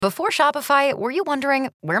Before Shopify, were you wondering,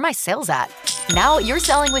 where are my sales at? Now you're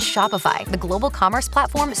selling with Shopify, the global commerce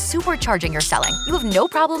platform supercharging your selling. You have no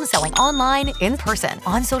problem selling online, in person,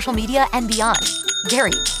 on social media, and beyond.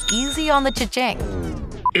 Gary, easy on the cha-ching.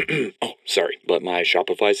 Oh, sorry, but my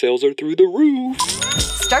Shopify sales are through the roof.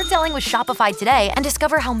 Start selling with Shopify today and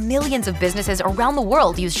discover how millions of businesses around the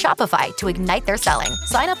world use Shopify to ignite their selling.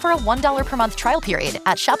 Sign up for a $1 per month trial period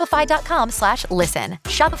at shopify.com/listen.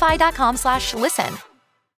 Shopify.com/listen.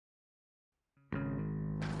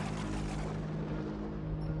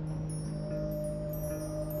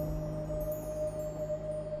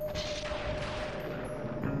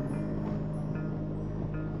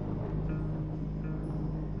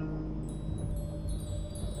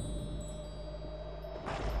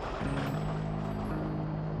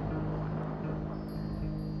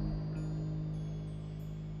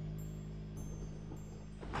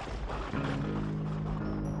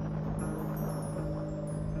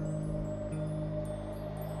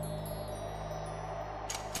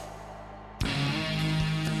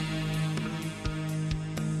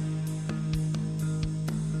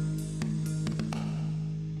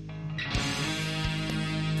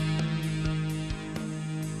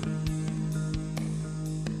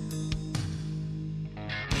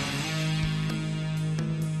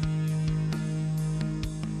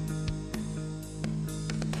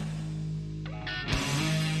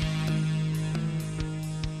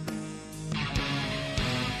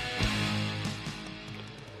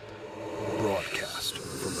 Broadcast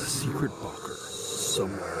from a secret bunker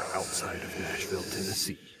somewhere outside of Nashville,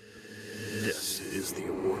 Tennessee. This is the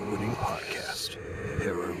award-winning podcast,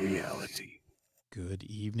 Parareality. Good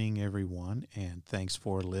evening, everyone, and thanks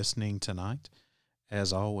for listening tonight.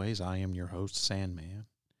 As always, I am your host, Sandman,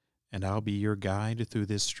 and I'll be your guide through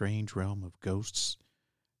this strange realm of ghosts,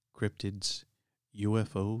 cryptids,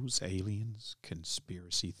 UFOs, aliens,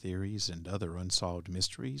 conspiracy theories, and other unsolved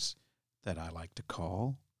mysteries that I like to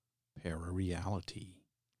call Parareality.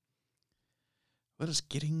 Let us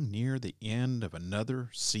getting near the end of another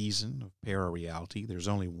season of Parareality. There's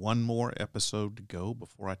only one more episode to go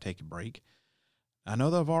before I take a break. I know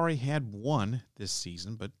that I've already had one this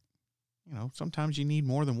season, but, sometimes you need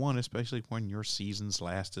more than one, especially when your seasons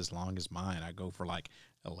last as long as mine. I go for like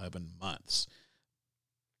 11 months.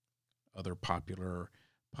 Other popular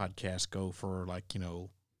podcasts go for a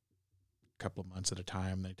couple of months at a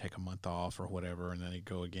time. They take a month off or whatever, and then they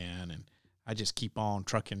go again. And I just keep on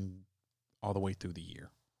trucking all the way through the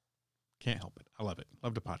year. Can't help it. I love it.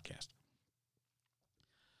 Love the podcast.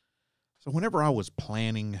 So whenever I was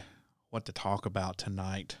planning what to talk about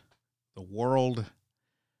tonight, the world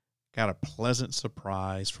got a pleasant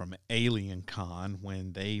surprise from Alien Con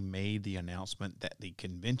when they made the announcement that the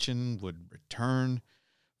convention would return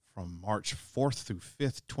from March 4th through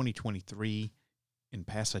 5th, 2023 in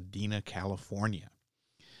Pasadena, California.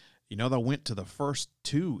 I went to the first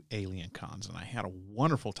two Alien Cons and I had a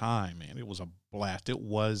wonderful time, man. It was a blast.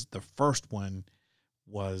 The first one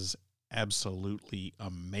was absolutely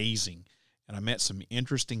amazing. And I met some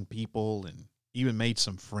interesting people and even made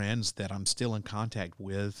some friends that I'm still in contact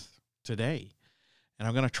with today. And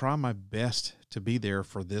I'm going to try my best to be there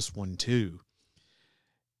for this one too.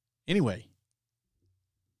 Anyway,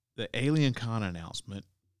 the Alien Con announcement,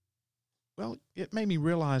 well, it made me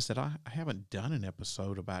realize that I haven't done an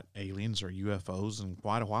episode about aliens or UFOs in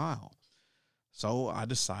quite a while. So I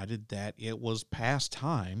decided that it was past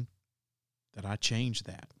time that I changed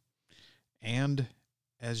that. And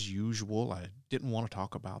as usual, I didn't want to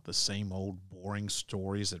talk about the same old boring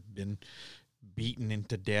stories that have been beaten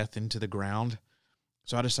into death into the ground.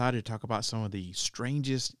 So I decided to talk about some of the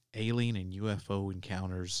strangest alien and UFO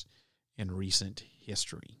encounters in recent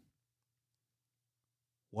history.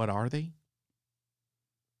 What are they?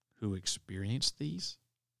 Who experienced these?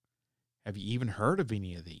 Have you even heard of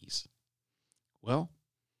any of these? Well,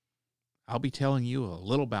 I'll be telling you a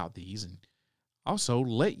little about these and also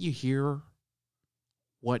let you hear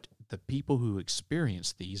what the people who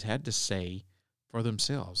experienced these had to say for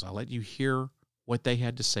themselves. I'll let you hear what they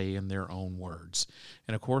had to say in their own words.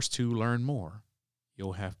 And of course, to learn more,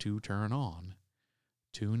 you'll have to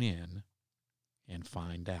tune in, and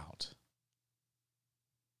find out.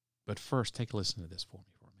 But first, take a listen to this for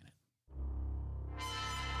me for a minute.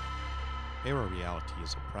 Parareality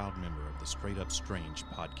is a proud member of the Straight Up Strange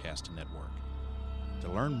podcast network.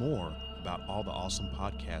 To learn more about all the awesome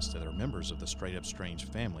podcasts that are members of the Straight Up Strange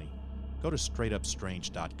family, go to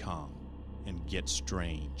straightupstrange.com and get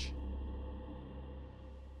strange.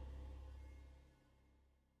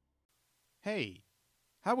 Hey,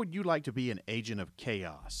 how would you like to be an agent of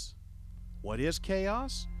chaos? What is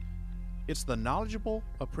chaos? It's the knowledgeable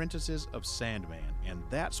apprentices of Sandman, and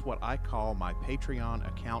that's what I call my Patreon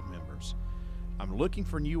account members. I'm looking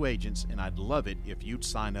for new agents, and I'd love it if you'd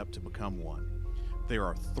sign up to become one. There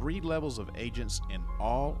are 3 levels of agents, and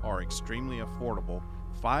all are extremely affordable,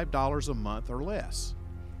 $5 a month or less.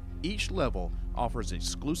 Each level offers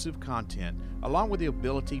exclusive content, along with the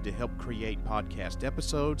ability to help create podcast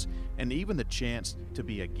episodes, and even the chance to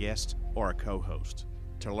be a guest or a co-host.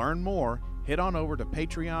 To learn more, head on over to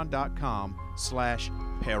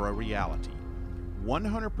patreon.com/parareality.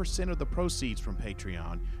 100% of the proceeds from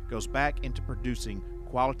Patreon goes back into producing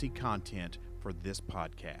quality content for this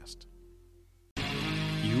podcast.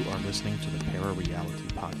 You are listening to the Parareality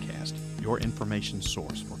Podcast, your information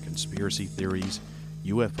source for conspiracy theories,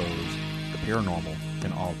 UFOs, the paranormal,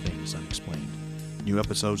 and all things unexplained. New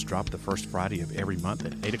episodes drop the first Friday of every month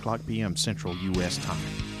at 8 o'clock p.m. Central U.S. time.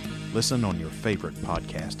 Listen on your favorite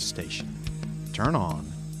podcast station. Turn on,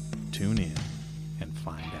 tune in, and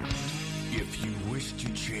find out. If you wish to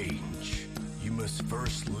change, you must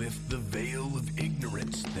first lift the veil of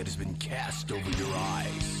ignorance that has been cast over your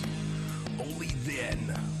eyes. Only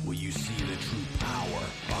then will you see the true power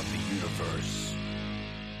of the universe.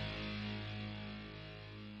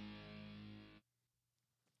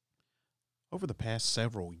 Over the past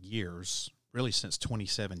several years, really since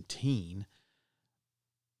 2017,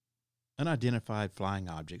 unidentified flying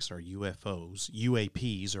objects, or UFOs,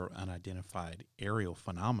 UAPs, or unidentified aerial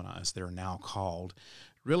phenomena, as they're now called,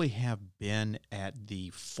 really have been at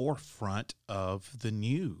the forefront of the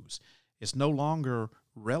news. It's no longer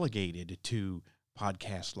relegated to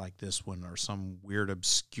podcasts like this one or some weird,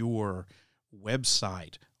 obscure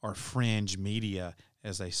website or fringe media,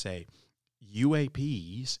 as they say.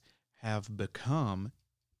 UAPs have become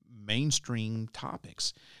mainstream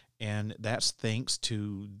topics, and that's thanks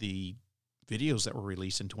to the videos that were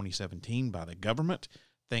released in 2017 by the government,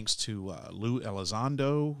 thanks to Lou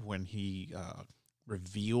Elizondo when he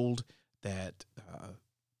revealed that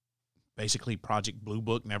basically Project Blue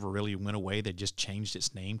Book never really went away. They just changed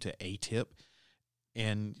its name to ATIP.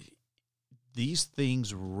 And these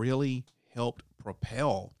things really helped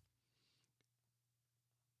propel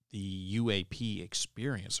the UAP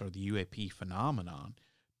experience, or the UAP phenomenon,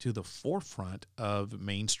 to the forefront of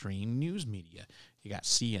mainstream news media. You got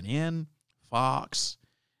CNN, Fox,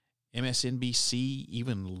 MSNBC,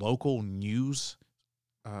 even local news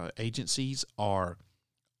agencies are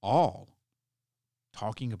all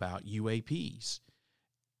talking about UAPs.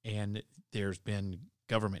 And there's been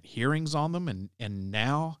government hearings on them, and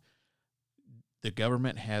now the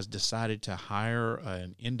government has decided to hire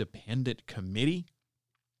an independent committee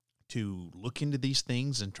to look into these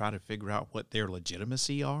things and try to figure out what their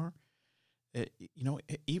legitimacy are.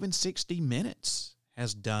 Even 60 Minutes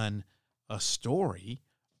has done a story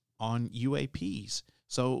on UAPs.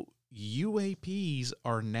 So UAPs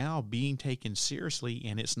are now being taken seriously,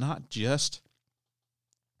 and it's not just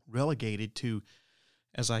relegated to,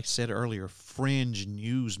 as I said earlier, fringe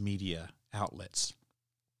news media outlets.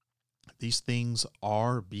 These things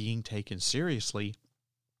are being taken seriously,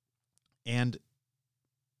 and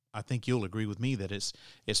I think you'll agree with me that it's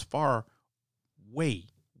far, way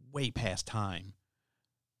past time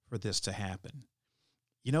for this to happen.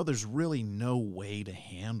 There's really no way to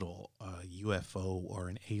handle a UFO or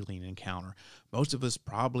an alien encounter. Most of us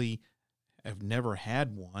probably have never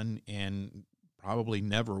had one and probably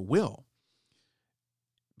never will.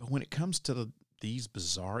 But when it comes to these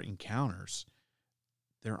bizarre encounters,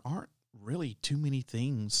 there aren't really too many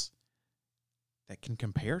things that can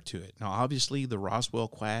compare to it. Now, obviously, the Roswell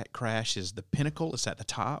crash is the pinnacle. It's at the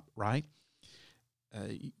top, right?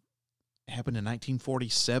 It happened in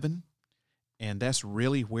 1947, and that's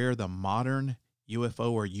really where the modern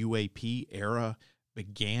UFO or UAP era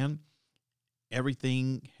began.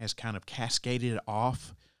 Everything has kind of cascaded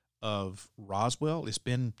off of Roswell. It's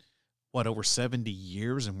been, over 70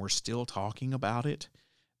 years, and we're still talking about it.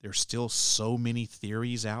 There's still so many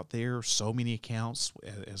theories out there, so many accounts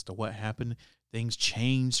as to what happened. Things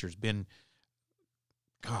change. There's been,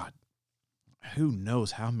 who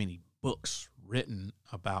knows how many books written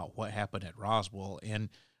about what happened at Roswell, and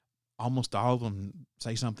almost all of them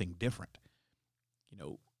say something different.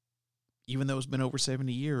 Even though it's been over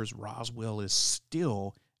 70 years, Roswell is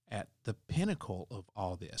still at the pinnacle of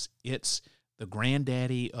all this. It's the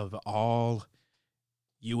granddaddy of all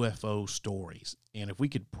UFO stories. And if we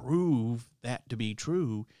could prove that to be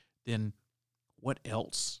true, then what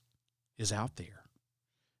else is out there?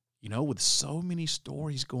 With so many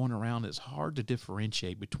stories going around, it's hard to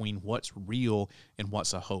differentiate between what's real and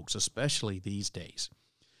what's a hoax, especially these days.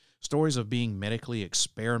 Stories of being medically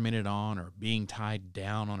experimented on, or being tied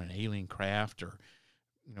down on an alien craft, or,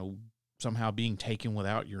 somehow being taken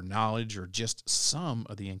without your knowledge, or just some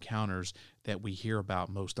of the encounters that we hear about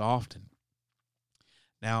most often.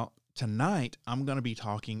 Now, tonight, I'm going to be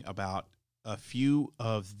talking about a few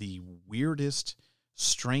of the weirdest,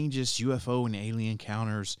 strangest UFO and alien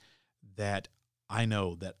encounters that I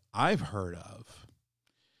know, that I've heard of.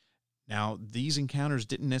 Now, these encounters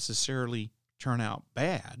didn't necessarily turn out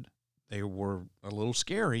bad. They were a little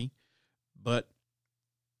scary, but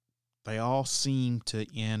they all seem to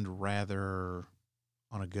end rather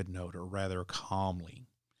on a good note, or rather calmly.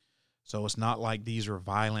 So it's not like these are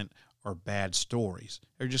violent or bad stories.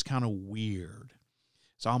 They're just kind of weird.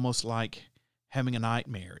 It's almost like having a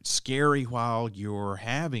nightmare. It's scary while you're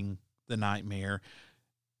having the nightmare,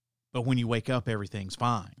 but when you wake up, everything's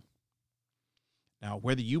fine. Now,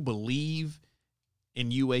 whether you believe in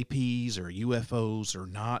UAPs or UFOs or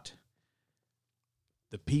not,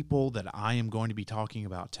 the people that I am going to be talking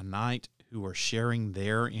about tonight who are sharing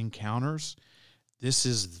their encounters, this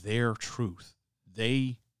is their truth.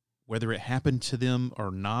 They, whether it happened to them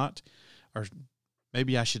or not, or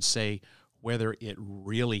maybe I should say whether it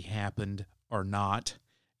really happened or not,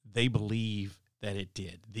 they believe that it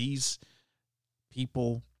did. These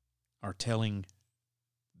people are telling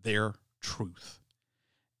their truth.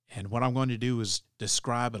 And what I'm going to do is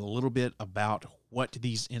describe a little bit about what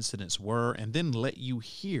these incidents were, and then let you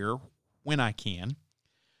hear, when I can,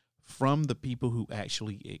 from the people who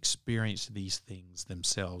actually experienced these things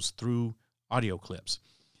themselves through audio clips.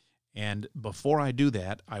 And before I do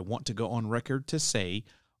that, I want to go on record to say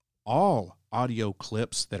all audio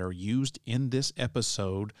clips that are used in this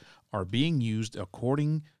episode are being used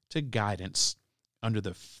according to guidance under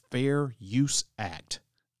the Fair Use Act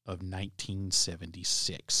of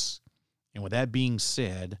 1976. And with that being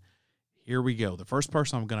said, here we go. The first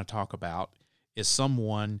person I'm going to talk about is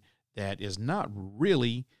someone that is not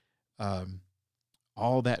really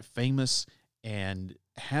all that famous and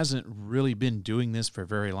hasn't really been doing this for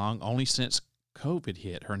very long, only since COVID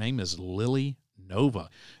hit. Her name is Lily Nova.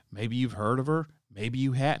 Maybe you've heard of her, maybe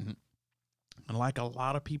you hadn't. And like a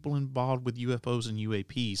lot of people involved with UFOs and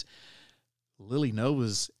UAPs, Lily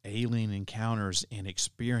Nova's alien encounters and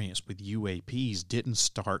experience with UAPs didn't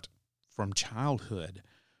start from childhood.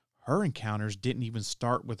 Her encounters didn't even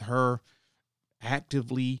start with her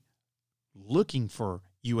actively looking for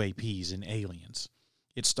UAPs and aliens.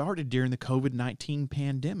 It started during the COVID-19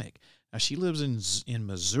 pandemic. Now, she lives in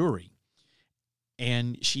Missouri,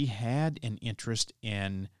 and she had an interest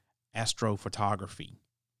in astrophotography,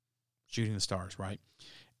 shooting the stars, right?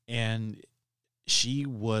 And she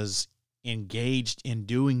was engaged in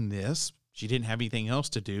doing this. She didn't have anything else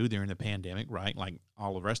to do during the pandemic, right? Like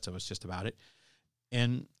all the rest of us, just about it.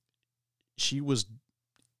 And she was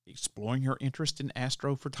exploring her interest in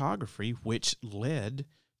astrophotography, which led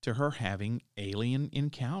to her having alien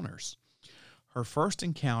encounters. Her first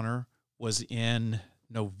encounter was in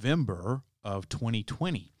November of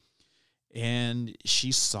 2020, and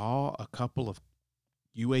she saw a couple of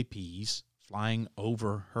UAPs flying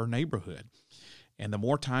over her neighborhood. And the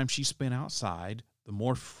more time she spent outside, the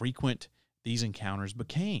more frequent these encounters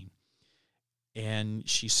became. And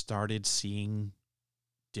she started seeing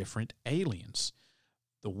different aliens.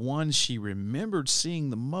 The ones she remembered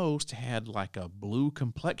seeing the most had like a blue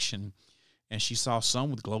complexion, and she saw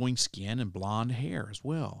some with glowing skin and blonde hair as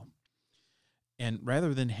well. And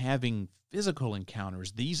rather than having physical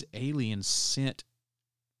encounters, these aliens sent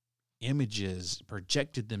images,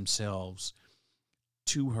 projected themselves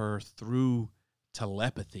to her through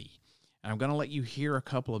telepathy. And I'm going to let you hear a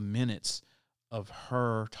couple of minutes of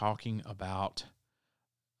her talking about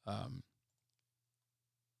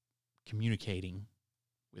communicating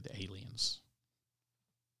with aliens.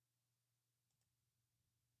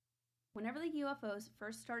 Whenever the UFOs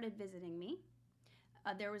first started visiting me,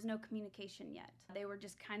 there was no communication yet. They were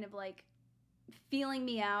just kind of like feeling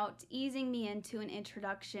me out, easing me into an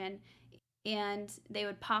introduction, and they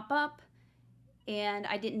would pop up, and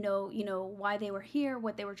I didn't know, why they were here,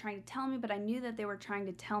 what they were trying to tell me, but I knew that they were trying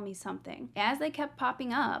to tell me something. As they kept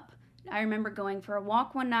popping up, I remember going for a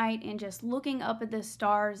walk one night and just looking up at the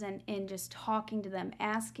stars and just talking to them,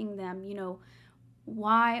 asking them,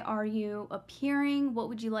 why are you appearing? What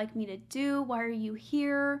would you like me to do? Why are you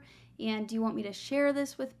here? And do you want me to share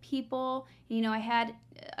this with people? I had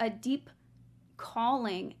a deep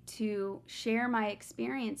calling to share my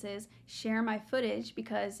experiences, share my footage,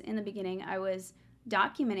 because in the beginning I was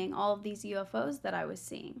documenting all of these UFOs that I was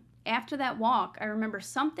seeing. After that walk, I remember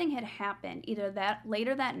something had happened either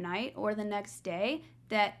later that night or the next day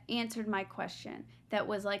that answered my question. That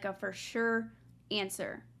was like a for sure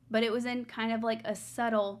answer, but it was in kind of like a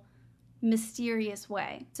subtle, mysterious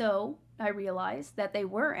way. So I realized that they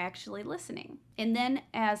were actually listening. And then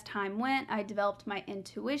as time went, I developed my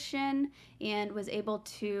intuition and was able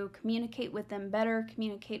to communicate with them better,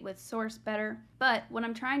 communicate with source better. But what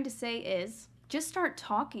I'm trying to say is just start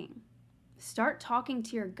talking. Start talking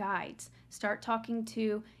to your guides. Start talking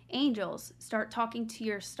to angels. Start talking to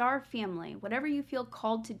your star family. Whatever you feel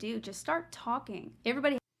called to do, just start talking.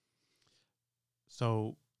 Everybody.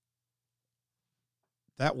 So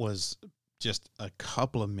that was just a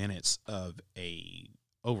couple of minutes of a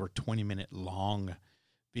over 20-minute long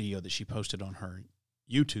video that she posted on her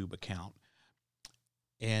YouTube account.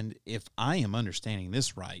 And if I am understanding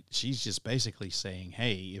this right, she's just basically saying,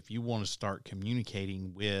 hey, if you want to start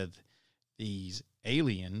communicating with these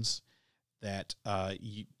aliens, that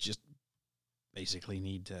you just basically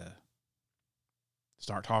need to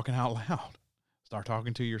start talking out loud, start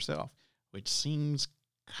talking to yourself, which seems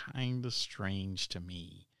kind of strange to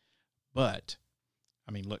me. But,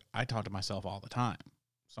 I mean, look, I talk to myself all the time.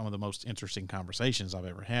 Some of the most interesting conversations I've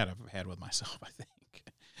ever had, I've had with myself, I think.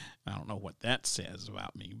 I don't know what that says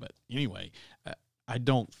about me, but anyway, I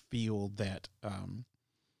don't feel that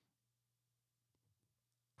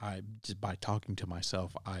just by talking to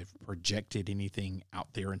myself, I've projected anything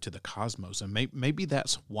out there into the cosmos. And maybe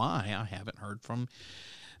that's why I haven't heard from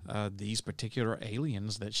these particular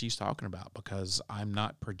aliens that she's talking about, because I'm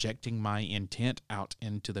not projecting my intent out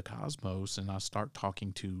into the cosmos, and I start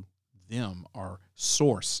talking to them, or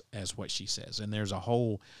source, as what she says. And there's a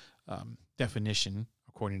whole definition,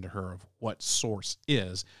 according to her, of what source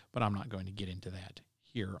is, but I'm not going to get into that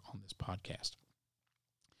here on this podcast.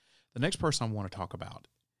 The next person I want to talk about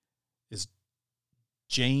is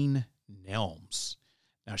Jane Nelms.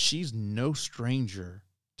 Now, she's no stranger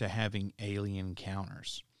to having alien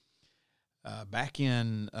encounters. Back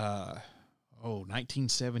in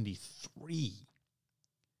 1973,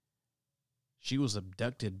 she was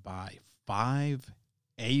abducted by 5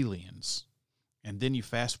 aliens. And then you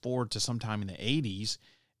fast forward to sometime in the 80s,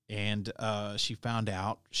 and she found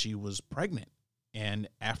out she was pregnant. And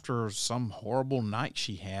after some horrible night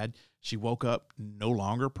she had, she woke up no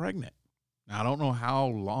longer pregnant. Now, I don't know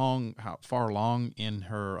how far along in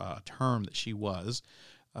her term that she was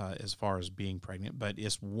as far as being pregnant, but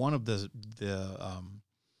it's one of the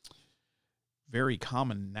very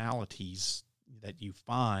commonalities that you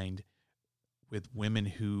find with women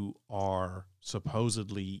who are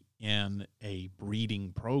supposedly in a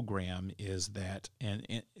breeding program is that,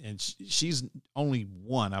 and she's only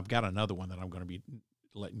one. I've got another one that I'm going to be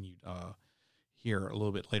letting you hear a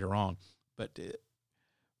little bit later on, but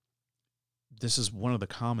this is one of the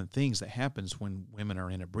common things that happens when women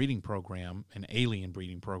are in a breeding program, an alien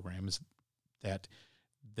breeding program, is that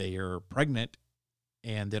they are pregnant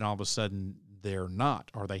and then all of a sudden they're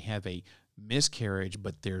not, or they have a miscarriage,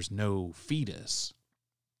 but there's no fetus.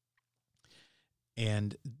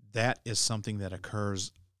 And that is something that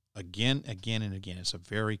occurs again and again. It's a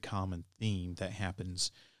very common theme that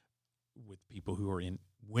happens with people who are in,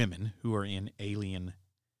 women who are in alien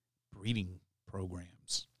breeding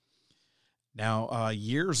programs. Now,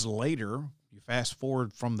 years later, you fast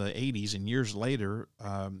forward from the 80s, and years later,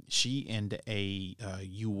 she and a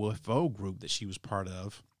UFO group that she was part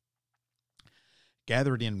of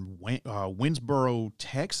gathered in Winsboro,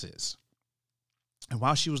 Texas. And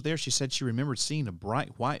while she was there, she said she remembered seeing a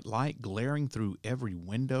bright white light glaring through every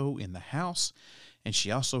window in the house. And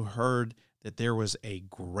she also heard that there was a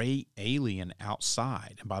gray alien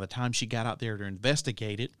outside. And by the time she got out there to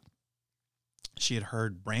investigate it, she had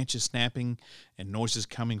heard branches snapping and noises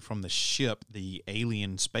coming from the ship, the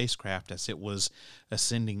alien spacecraft, as it was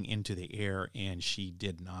ascending into the air, and she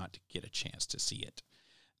did not get a chance to see it.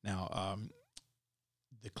 Now,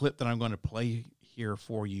 the clip that I'm going to play here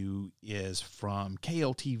for you is from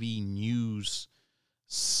KLTV News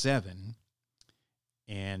 7,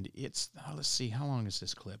 and it's, let's see, how long is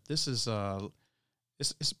this clip? This is,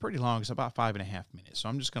 it's pretty long. It's about 5.5 minutes, so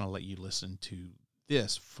I'm just going to let you listen to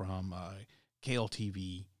this from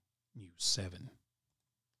KLTV News 7.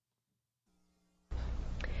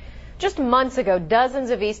 Just months ago,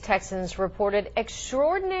 dozens of East Texans reported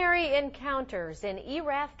extraordinary encounters in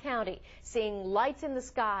Erath County, seeing lights in the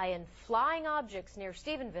sky and flying objects near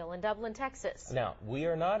Stephenville in Dublin, Texas. Now, we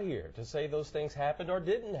are not here to say those things happened or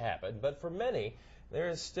didn't happen, but for many, there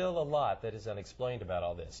is still a lot that is unexplained about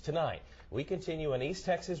all this. Tonight, we continue an East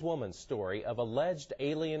Texas woman's story of alleged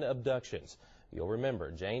alien abductions. You'll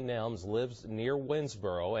remember, Jane Nelms lives near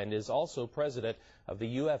Winsboro and is also president of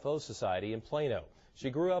the UFO Society in Plano. She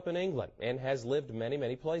grew up in England and has lived many,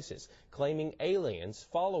 many places, claiming aliens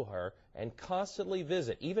follow her and constantly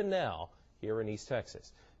visit, even now, here in East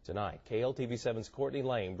Texas. Tonight, KLTV7's Courtney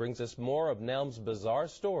Lane brings us more of Nelms' bizarre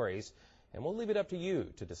stories and we'll leave it up to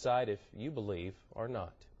you to decide if you believe or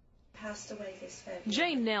not. Passed away this February.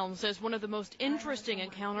 Jane Nelm says one of the most interesting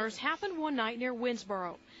encounters happened one night near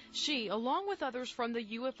Winsboro. She, along with others from the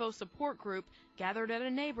UFO support group, gathered at a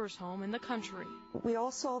neighbor's home in the country. We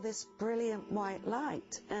all saw this brilliant white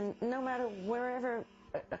light, and no matter wherever,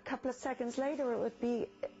 a couple of seconds later,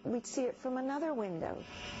 we'd see it from another window.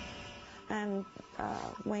 And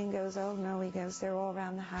Wayne goes, oh no, he goes, they're all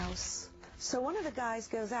around the house. So one of the guys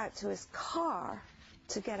goes out to his car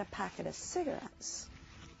to get a packet of cigarettes.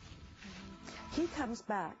 He comes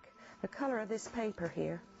back, the color of this paper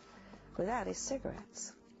here, without his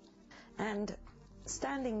cigarettes. And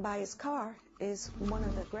standing by his car is one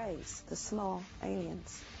of the grays, the small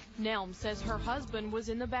aliens. Nelm says her husband was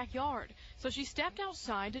in the backyard, so she stepped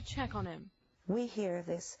outside to check on him. We hear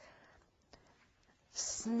this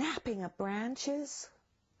snapping of branches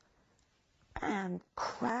and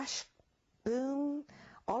crash, boom.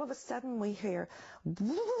 All of a sudden we hear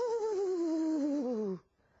woo.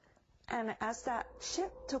 And as that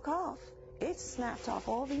ship took off, it snapped off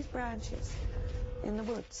all these branches in the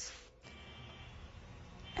woods.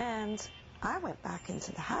 And I went back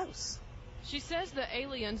into the house. She says the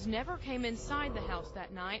aliens never came inside the house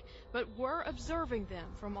that night, but were observing them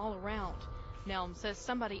from all around. Nelm says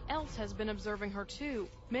somebody else has been observing her too,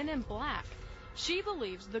 men in black. She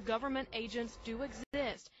believes the government agents do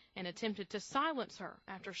exist and attempted to silence her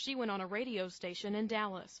after she went on a radio station in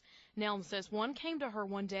Dallas. Nelm says one came to her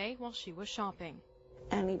one day while she was shopping.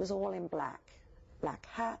 And he was all in black. Black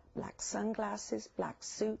hat, black sunglasses, black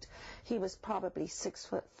suit. He was probably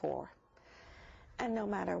 6'4". And no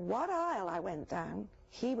matter what aisle I went down,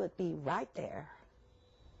 he would be right there.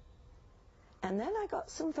 And then I got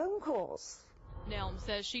some phone calls. Nelm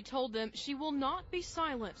says she told them she will not be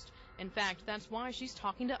silenced. In fact, that's why she's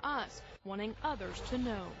talking to us, wanting others to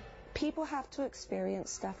know. People have to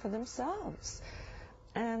experience stuff for themselves.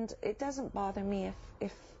 And it doesn't bother me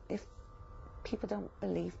if people don't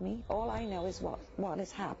believe me. All I know is what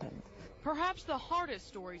has happened. Perhaps the hardest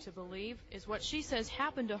story to believe is what she says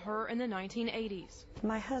happened to her in the 1980s.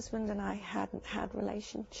 My husband and I hadn't had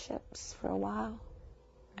relationships for a while.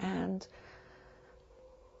 And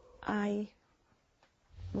I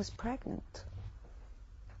was pregnant.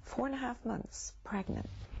 4.5 months pregnant.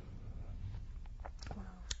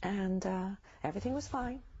 And everything was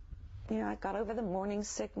fine. You know, I got over the morning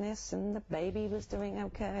sickness and the baby was doing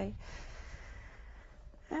okay.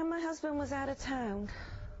 And my husband was out of town.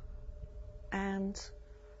 And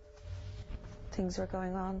things were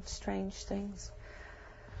going on, strange things.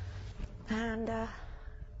 And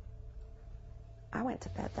I went to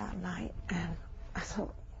bed that night and I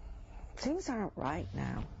thought, things aren't right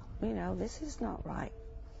now. You know, this is not right.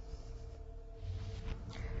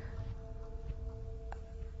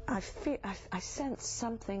 I sensed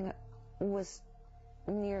something was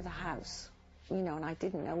near the house, you know, and I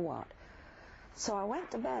didn't know what. So I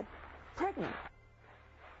went to bed pregnant.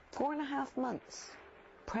 4.5 months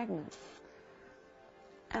pregnant.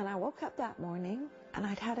 And I woke up that morning and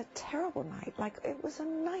I'd had a terrible night. Like it was a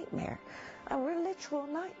nightmare, a literal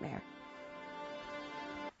nightmare.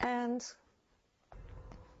 And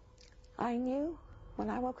I knew when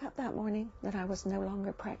I woke up that morning that I was no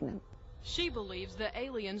longer pregnant. She believes the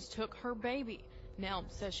aliens took her baby. Nelm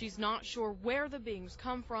says she's not sure where the beings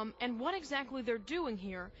come from and what exactly they're doing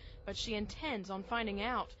here, but she intends on finding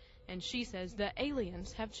out. And she says the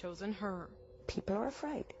aliens have chosen her. People are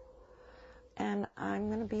afraid, and I'm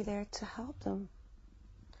going to be there to help them.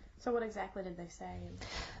 So what exactly did they say?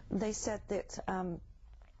 They said that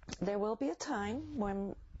there will be a time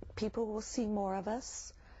when people will see more of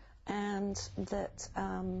us, and that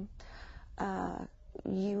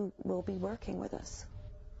you will be working with us.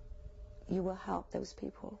 You will help those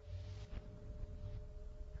people.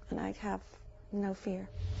 And I'd have no fear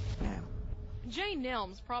now. Jane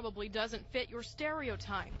Nelms probably doesn't fit your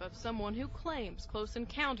stereotype of someone who claims close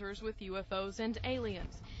encounters with UFOs and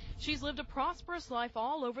aliens. She's lived a prosperous life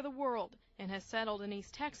all over the world and has settled in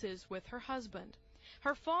East Texas with her husband.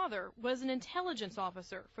 Her father was an intelligence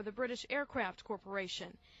officer for the British Aircraft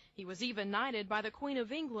Corporation. He was even knighted by the Queen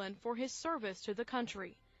of England for his service to the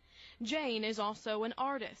country. Jane is also an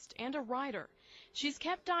artist and a writer. She's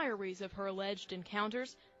kept diaries of her alleged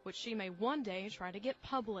encounters, which she may one day try to get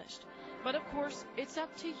published. But of course, it's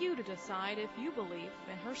up to you to decide if you believe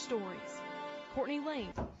in her stories. Courtney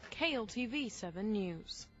Lane, KLTV 7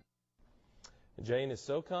 News. Jane is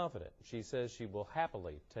so confident, she says she will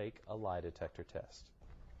happily take a lie detector test.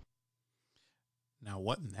 Now,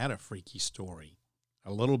 wasn't that a freaky story?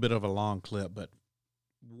 A little bit of a long clip, but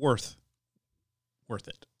worth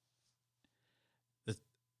it.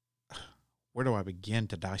 where do I begin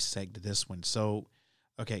to dissect this one? So,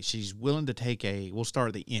 okay, she's willing to take we'll start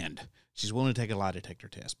at the end. She's willing to take a lie detector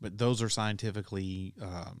test, but those are scientifically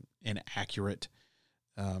inaccurate.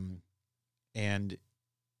 And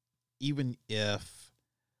even if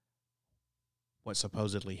what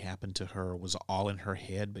supposedly happened to her was all in her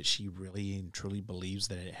head, but she really and truly believes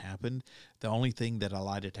that it happened, the only thing that a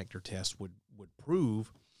lie detector test would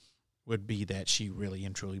prove would be that she really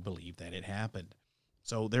and truly believed that it happened.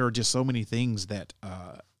 So there are just so many things that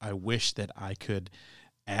I wish that I could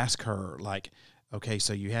ask her, like, okay,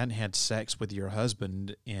 so you hadn't had sex with your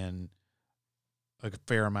husband in a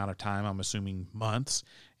fair amount of time, I'm assuming months,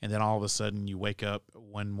 and then all of a sudden you wake up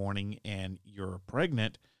one morning and you're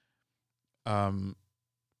pregnant, and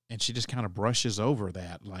she just kind of brushes over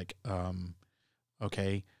that, like,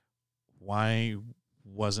 okay, why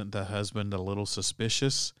wasn't the husband a little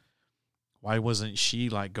suspicious? Why wasn't she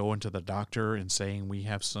like going to the doctor and saying we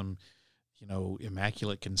have some,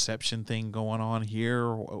 immaculate conception thing going on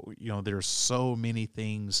here? There's so many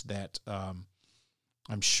things that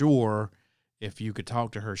I'm sure if you could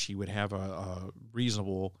talk to her, she would have a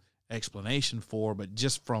reasonable explanation for. But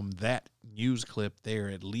just from that news clip there,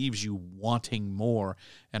 it leaves you wanting more.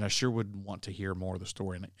 And I sure would want to hear more of the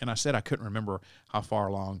story. And I said I couldn't remember how far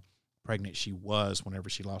along pregnant she was whenever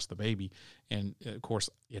she lost the baby, and of course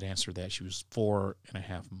it answered that she was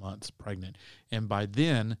 4.5 months pregnant. And by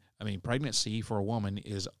then, pregnancy for a woman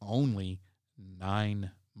is only 9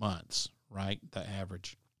 months, right? The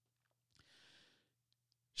average.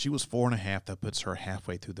 She was 4.5. That puts her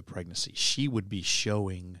halfway through the pregnancy. She would be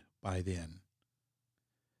showing by then.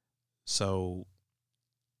 So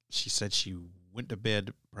she said she went to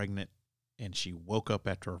bed pregnant, and she woke up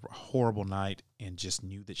after a horrible night and just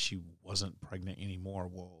knew that she wasn't pregnant anymore.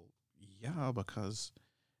 Well, yeah, because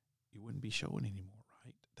you wouldn't be showing anymore,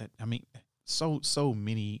 right? So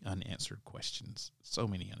many unanswered questions. So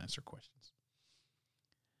many unanswered questions.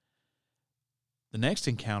 The next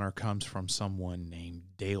encounter comes from someone named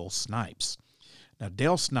Dale Snipes. Now,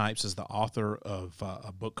 Dale Snipes is the author of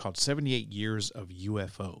a book called 78 Years of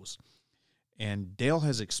UFOs. And Dale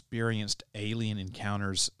has experienced alien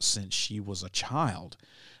encounters since she was a child.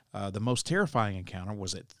 The most terrifying encounter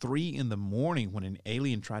was at 3 a.m. when an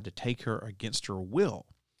alien tried to take her against her will.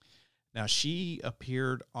 Now, she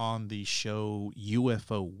appeared on the show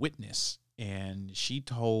UFO Witness, and she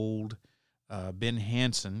told Ben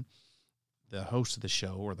Hansen, the host of the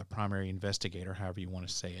show, or the primary investigator, however you want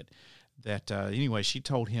to say it, that anyway, she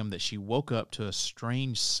told him that she woke up to a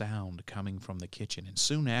strange sound coming from the kitchen, and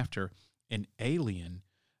soon after, an alien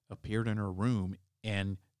appeared in her room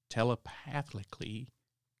and telepathically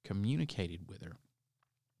communicated with her.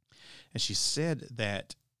 And she said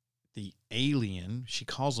that the alien, she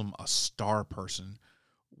calls him a star person,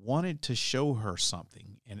 wanted to show her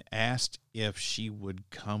something and asked if she would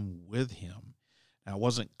come with him. Now, it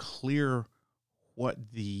wasn't clear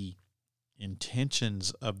what the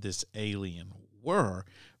intentions of this alien were,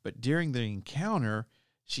 but during the encounter,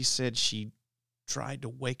 she said she tried to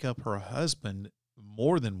wake up her husband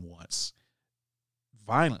more than once,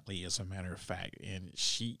 violently as a matter of fact, and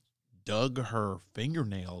she dug her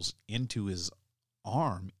fingernails into his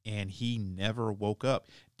arm, and he never woke up,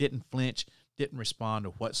 didn't flinch, didn't respond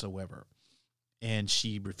whatsoever. And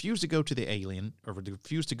she refused to go to the alien, or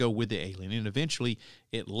refused to go with the alien, and eventually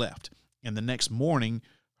it left. And the next morning,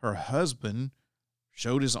 her husband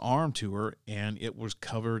showed his arm to her, and it was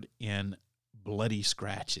covered in bloody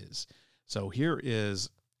scratches. So here is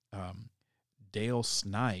Dale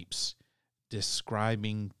Snipes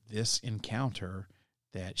describing this encounter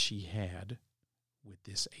that she had with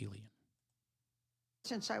this alien.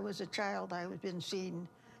 Since I was a child, I've been seeing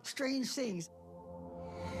strange things.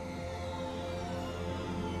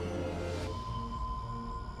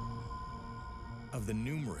 Of the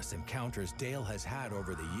numerous encounters Dale has had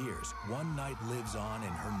over the years, one night lives on in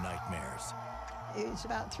her nightmares. It's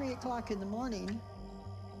about 3 o'clock in the morning,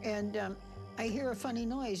 and I hear a funny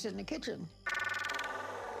noise in the kitchen.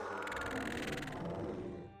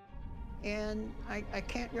 And I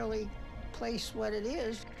can't really place what it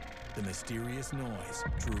is. The mysterious noise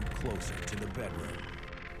drew closer to the bedroom.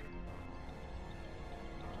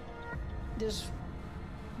 This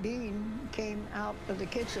being came out of the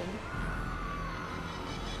kitchen.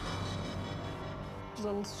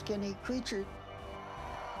 Little skinny creature.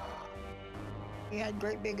 He had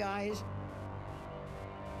great big eyes,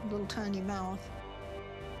 little tiny mouth.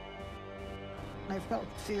 I felt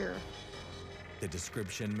fear. The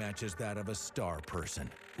description matches that of a star person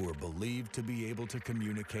who are believed to be able to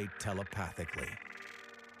communicate telepathically.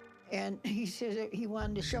 And he said he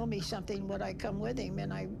wanted to show me something, would I come with him,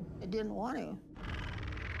 and I didn't want to.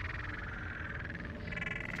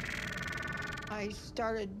 I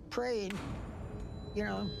started praying,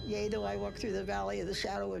 yea, though I walk through the valley of the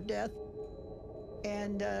shadow of death.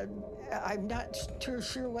 And I'm not too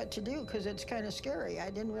sure what to do because it's kind of scary. I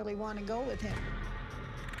didn't really want to go with him.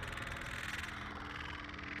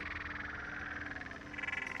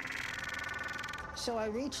 So I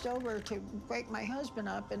reached over to wake my husband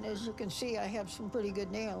up, and as you can see, I have some pretty good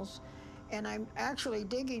nails. And I'm actually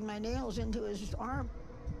digging my nails into his arm.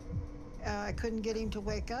 I couldn't get him to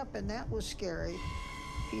wake up, and that was scary.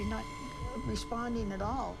 He's not responding at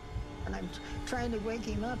all. And I'm trying to wake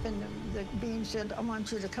him up, and the being said, I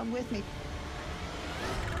want you to come with me.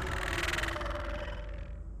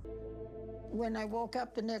 When I woke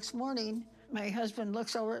up the next morning, my husband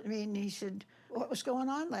looks over at me and he said, what was going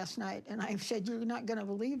on last night? And I said, you're not going to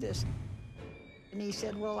believe this. And he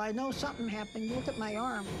said, well, I know something happened. Look at my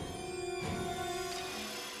arm.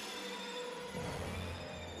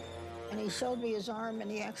 And he showed me his arm,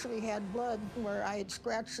 and he actually had blood where I had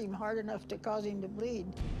scratched him hard enough to cause him to bleed.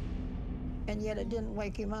 And yet it didn't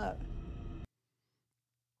wake him up.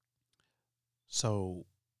 So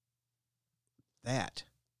that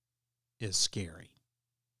is scary.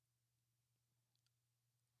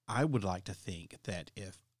 I would like to think that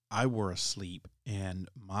if I were asleep and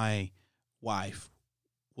my wife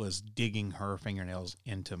was digging her fingernails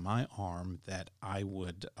into my arm, that I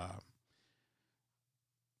would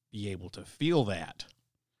be able to feel that.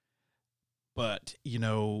 But,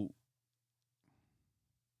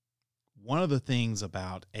 one of the things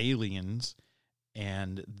about aliens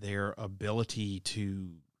and their ability to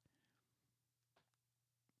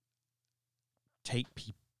take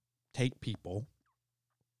people,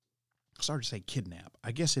 sorry to say kidnap.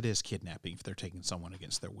 I guess it is kidnapping if they're taking someone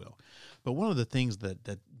against their will. But one of the things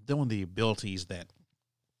one of the abilities that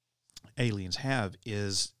aliens have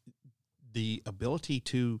is the ability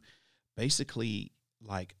to basically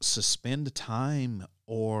like suspend time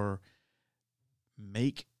or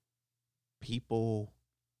make people,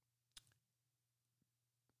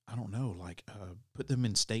 I don't know, like put them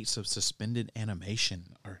in states of suspended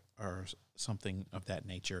animation or something of that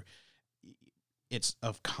nature. It's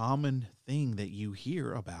a common thing that you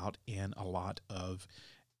hear about in a lot of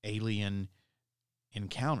alien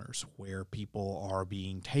encounters where people are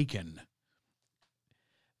being taken.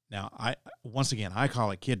 Now, once again, I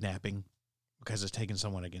call it kidnapping because it's taking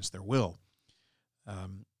someone against their will.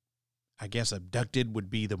 I guess abducted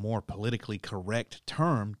would be the more politically correct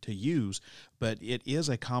term to use, but it is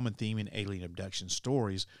a common theme in alien abduction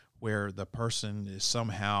stories where the person is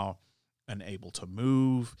somehow unable to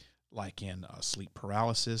move, like in sleep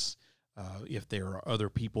paralysis. If there are other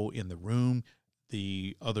people in the room,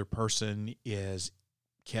 the other person is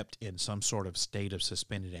kept in some sort of state of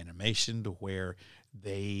suspended animation to where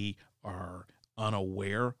they are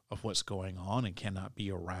unaware of what's going on and cannot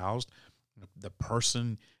be aroused. The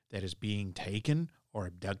person that is being taken or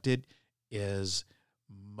abducted is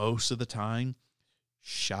most of the time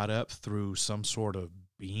shot up through some sort of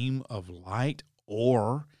beam of light,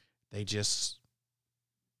 or they just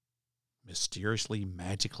mysteriously,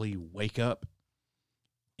 magically wake up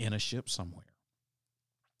in a ship somewhere.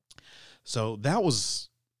 So that was,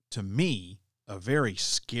 to me, a very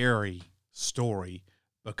scary story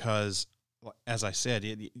because, as I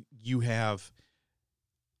said, you have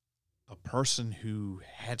a person who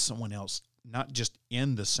had someone else not just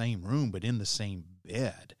in the same room, but in the same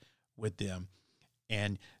bed with them.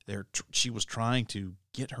 And she was trying to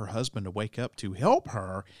get her husband to wake up to help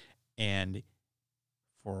her. And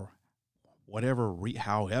for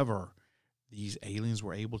however these aliens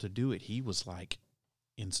were able to do it, he was like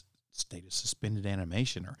in state of suspended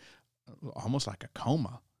animation or almost like a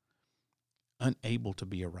coma, unable to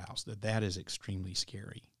be aroused. That is extremely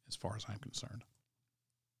scary as far as I'm concerned.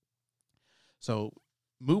 So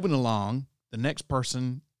moving along, the next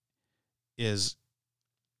person is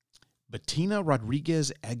Bettina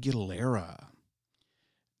Rodriguez Aguilera.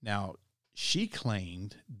 Now, she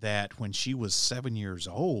claimed that when she was 7 years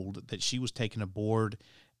old, that she was taken aboard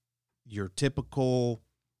your typical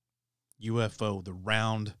UFO, the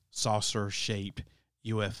round saucer-shaped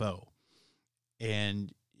UFO.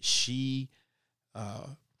 And she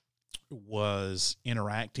was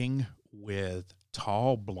interacting with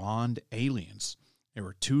tall, blonde aliens. There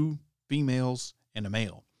were 2 females and a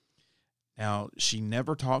male. Now, she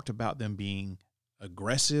never talked about them being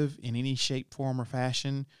aggressive in any shape, form, or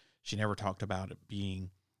fashion. She never talked about it being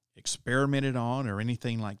experimented on or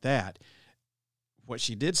anything like that. What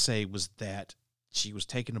she did say was that she was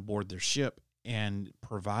taken aboard their ship and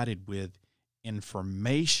provided with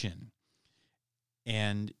information.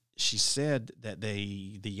 And she said that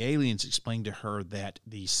the aliens explained to her that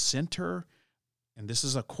the center, and this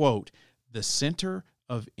is a quote, the center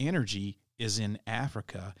of energy is in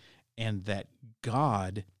Africa, and that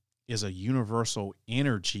God is a universal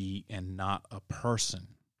energy and not a person.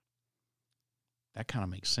 That kind of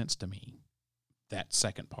makes sense to me, that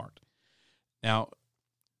second part. Now,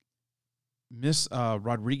 Miss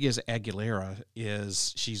Rodriguez Aguilera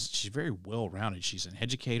she's very well-rounded. She's an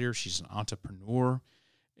educator, she's an entrepreneur,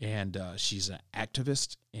 and she's an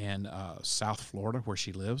activist in South Florida where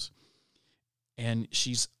she lives. And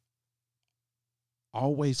she's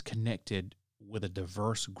always connected with a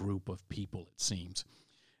diverse group of people, it seems.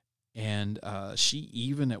 And she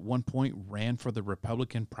even at one point ran in the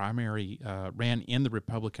Republican primary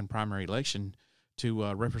election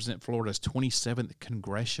to represent Florida's 27th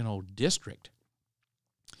congressional district.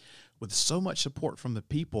 With so much support from the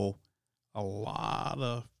people, a lot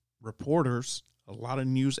of reporters, a lot of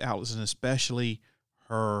news outlets, and especially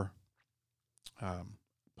her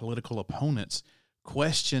political opponents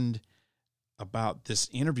questioned about this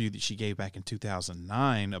interview that she gave back in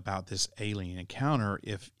 2009 about this alien encounter,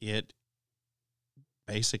 if it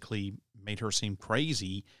basically made her seem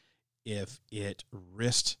crazy, if it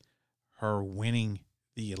risked her winning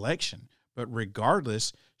the election. But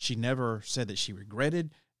regardless, she never said that she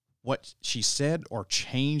regretted what she said or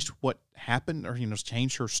changed what happened or,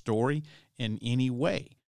 changed her story in any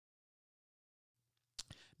way.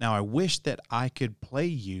 Now, I wish that I could play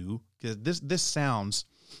you, because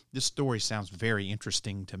this story sounds very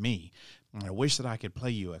interesting to me. And I wish that I could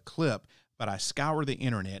play you a clip, but I scoured the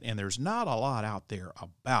internet and there's not a lot out there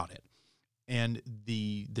about it. And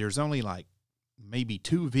there's only like maybe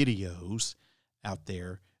 2 videos out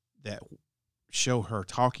there that show her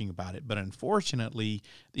talking about it. But unfortunately,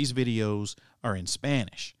 these videos are in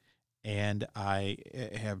Spanish, and I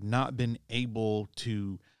have not been able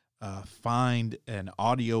to find an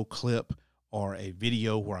audio clip or a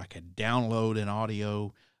video where I could download an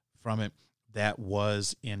audio from it that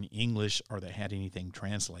was in English or that had anything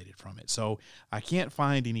translated from it. So I can't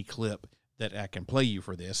find any clip that I can play you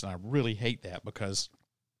for this, and I really hate that, because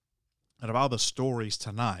out of all the stories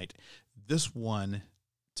tonight, this one,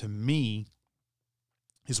 to me,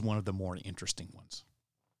 is one of the more interesting ones.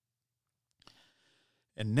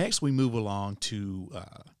 And next we move along to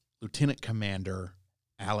Lieutenant Commander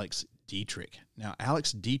Alex Dietrich. Now,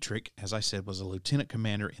 Alex Dietrich, as I said, was a lieutenant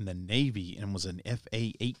commander in the Navy and was an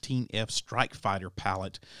FA-18F strike fighter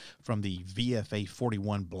pilot from the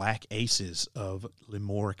VFA-41 Black Aces of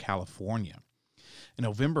Lemoore, California. In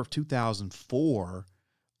November of 2004,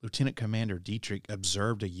 Lieutenant Commander Dietrich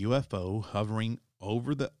observed a UFO hovering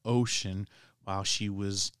over the ocean while she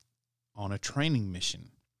was on a training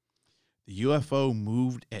mission. The UFO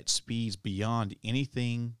moved at speeds beyond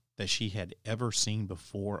anything that she had ever seen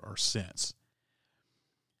before or since.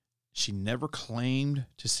 She never claimed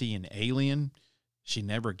to see an alien. She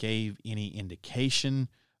never gave any indication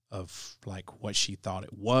of like what she thought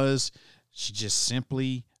it was. She just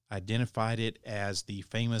simply identified it as the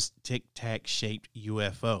famous tic-tac shaped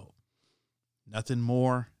UFO. Nothing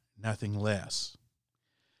more, nothing less.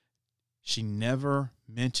 She never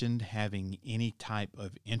mentioned having any type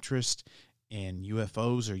of interest in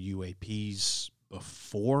UFOs or UAPs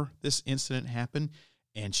before this incident happened,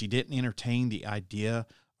 and she didn't entertain the idea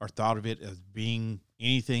or thought of it as being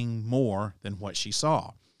anything more than what she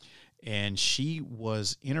saw. And she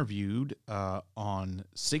was interviewed on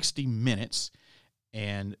 60 Minutes,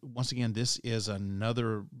 and once again, this is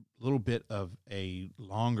another little bit of a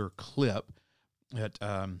longer clip that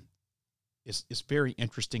is very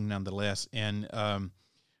interesting nonetheless. And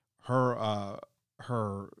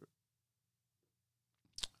her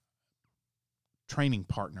training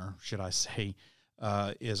partner, should I say,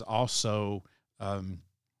 is also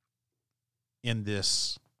in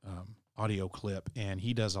this audio clip, and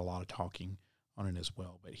he does a lot of talking on it as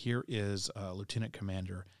well. But here is Lieutenant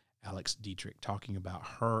Commander Alex Dietrich talking about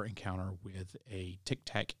her encounter with a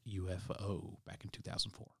tic-tac UFO back in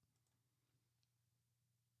 2004.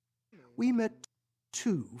 We met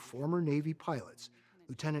 2 former Navy pilots,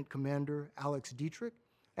 Lieutenant Commander Alex Dietrich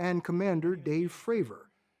and Commander Dave Fravor.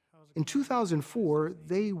 In 2004,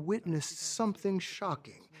 they witnessed something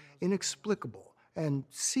shocking, inexplicable, and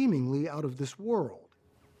seemingly out of this world.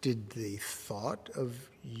 Did the thought of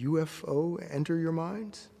UFO enter your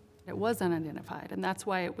minds? It was unidentified, and that's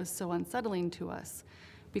why it was so unsettling to us,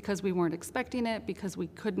 because we weren't expecting it, because we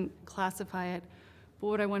couldn't classify it. But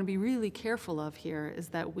what I want to be really careful of here is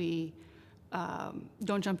that we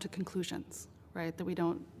don't jump to conclusions, right? That we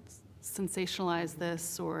don't sensationalize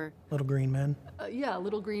this or... Little green men?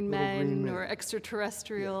 Little green men or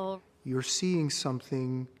extraterrestrial. Yeah. You're seeing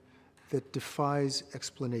something that defies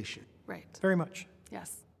explanation. Right. Very much.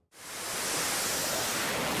 Yes.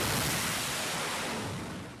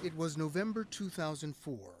 It was November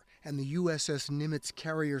 2004, and the USS Nimitz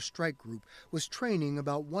Carrier Strike Group was training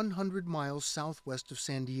about 100 miles southwest of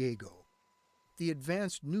San Diego. The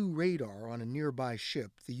advanced new radar on a nearby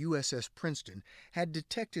ship, the USS Princeton, had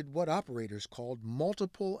detected what operators called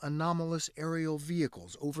multiple anomalous aerial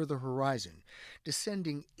vehicles over the horizon,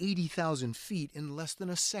 descending 80,000 feet in less than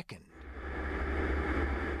a second.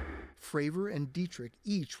 Fravor and Dietrich,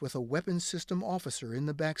 each with a weapons system officer in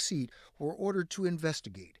the back seat, were ordered to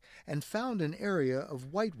investigate and found an area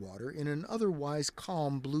of whitewater in an otherwise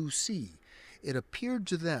calm blue sea. It appeared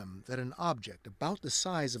to them that an object about the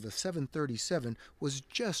size of a 737 was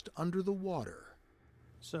just under the water.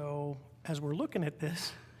 So, as we're looking at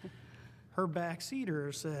this, her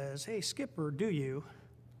backseater says, "Hey, Skipper, do you?"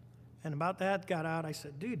 And about that got out, I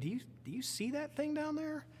said, "Dude, do you see that thing down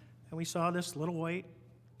there?" And we saw this little white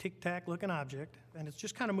tic-tac looking object, and it's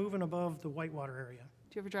just kind of moving above the whitewater area.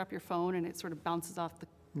 Do you ever drop your phone and it sort of bounces off the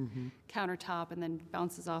countertop and then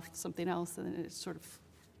bounces off something else, and then it's sort of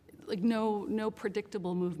like no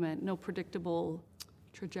predictable movement, no predictable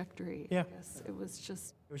trajectory. Yeah. I guess it was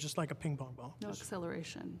just like a ping pong ball. No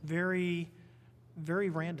acceleration. Very, very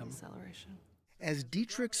random. Acceleration. As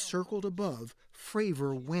Dietrich circled above,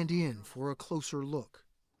 Fravor went in for a closer look.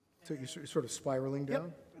 So you're sort of spiraling down?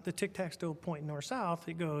 Yep. The tic-tac still pointing north-south.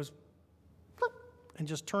 It goes and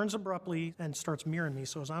just turns abruptly and starts mirroring me.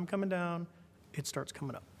 So as I'm coming down, it starts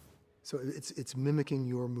coming up. So it's mimicking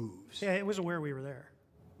your moves. Yeah, it was aware we were there.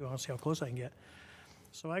 I want to see how close I can get.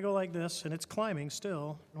 So I go like this, and it's climbing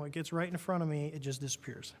still. And when it gets right in front of me, it just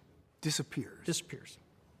disappears. Disappears? Disappears.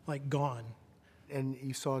 Like gone. And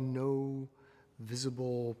you saw no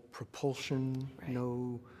visible propulsion,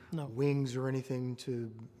 no wings or anything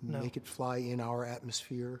to make it fly in our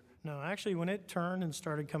atmosphere? No, actually, when it turned and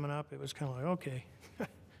started coming up, it was kind of like, okay,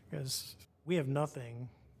 because we have nothing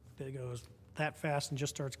that goes that fast and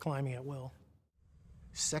just starts climbing at will.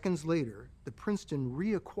 Seconds later, the Princeton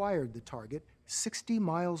reacquired the target 60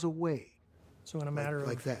 miles away. So in a matter of...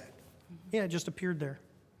 Like that? Yeah, it just appeared there.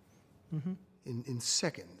 Mm-hmm. In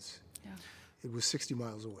seconds? Yeah. It was 60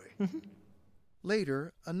 miles away. Mm-hmm.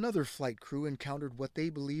 Later, another flight crew encountered what they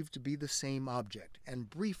believed to be the same object and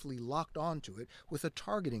briefly locked onto it with a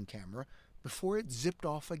targeting camera before it zipped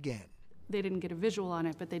off again. They didn't get a visual on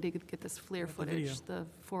it, but they did get this FLIR video. footage, the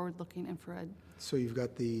forward-looking infrared. So you've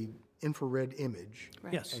got the infrared image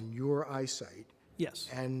Right. Yes. and your eyesight Yes.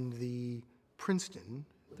 and the Princeton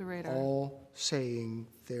The radar. all saying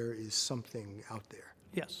there is something out there.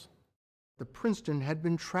 Yes. The Princeton had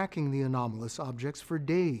been tracking the anomalous objects for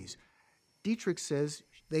days. Dietrich says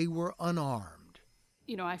they were unarmed.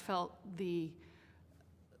 You know, I felt the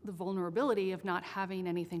vulnerability of not having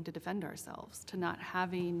anything to defend ourselves, to not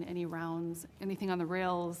having any rounds, anything on the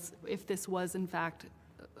rails. If this was, in fact,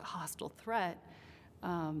 a hostile threat,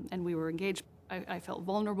 and we were engaged, I felt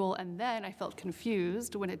vulnerable, and then I felt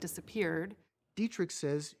confused when it disappeared. Dietrich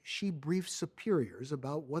says she briefed superiors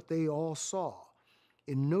about what they all saw.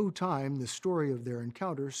 In no time, the story of their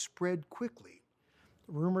encounter spread quickly.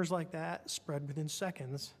 Rumors like that spread within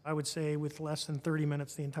seconds. I would say with less than 30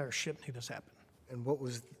 minutes, the entire ship knew this happened. And what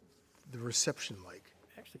was the reception like?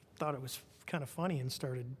 Actually thought it was kind of funny and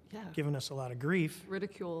started giving us a lot of grief.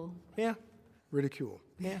 Ridicule. Yeah. Ridicule.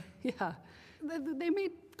 Yeah. Yeah. They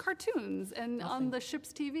made cartoons, and on the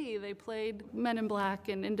ship's TV, they played Men in Black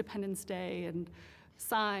and Independence Day and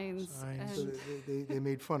signs. So they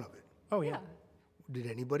made fun of it. Oh, yeah. Did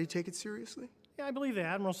anybody take it seriously? Yeah, I believe the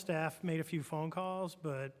Admiral staff made a few phone calls,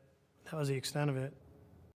 but that was the extent of it.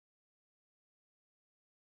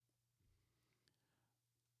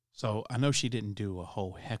 So I know she didn't do a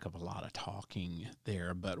whole heck of a lot of talking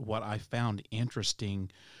there, but what I found interesting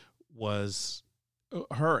was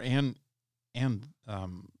her and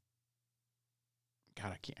God,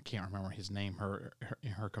 I can't remember his name. Her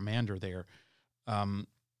commander there. How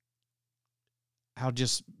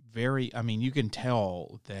just very, I mean, you can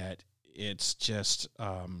tell that it's just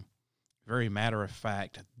very matter of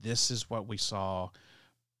fact. This is what we saw.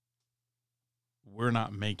 We're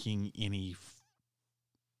not making any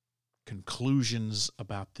conclusions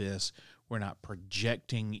about this. We're not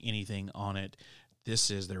projecting anything on it.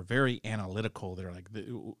 They're very analytical. They're like,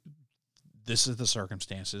 this is the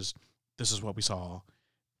circumstances. This is what we saw.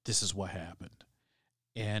 This is what happened.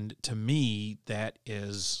 And to me, that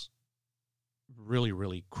is really,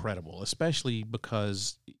 really credible, especially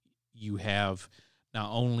because you have not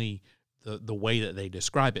only the way that they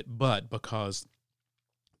describe it, but because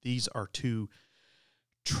these are two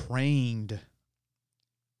trained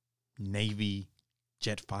Navy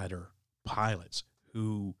jet fighter pilots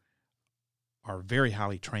who are very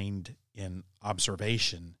highly trained in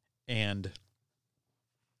observation, and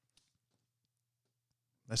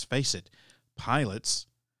let's face it, pilots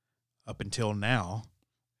up until now,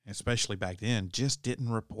 especially back then, just didn't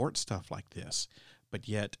report stuff like this, but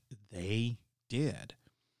yet they did.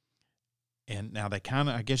 And now they kind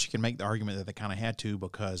of, I guess you can make the argument that they kind of had to,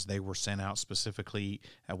 because they were sent out specifically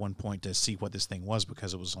at one point to see what this thing was,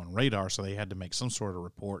 because it was on radar, so they had to make some sort of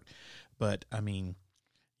report. But, I mean,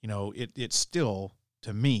 you know, it's still,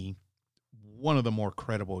 to me, one of the more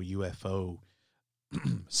credible UFO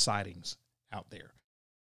sightings out there,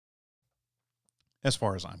 as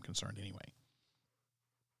far as I'm concerned anyway.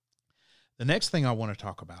 The next thing I want to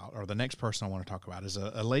talk about, or the next person I want to talk about, is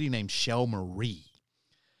a lady named Shell Marie.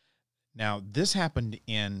 Now, this happened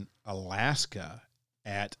in Alaska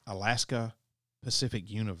at Alaska Pacific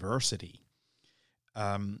University.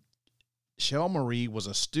 Shell Marie was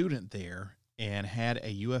a student there and had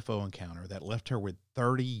a UFO encounter that left her with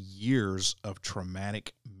 30 years of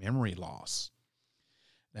traumatic memory loss.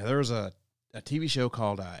 Now, there was a TV show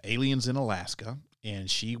called Aliens in Alaska, and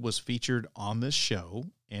she was featured on this show,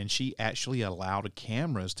 and she actually allowed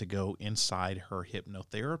cameras to go inside her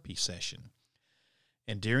hypnotherapy session.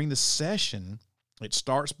 And during the session, it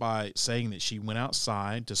starts by saying that she went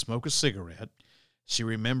outside to smoke a cigarette. She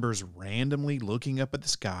remembers randomly looking up at the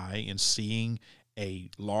sky and seeing a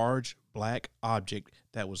large black object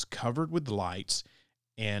that was covered with lights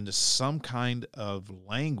and some kind of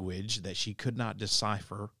language that she could not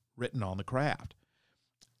decipher written on the craft.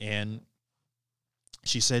 And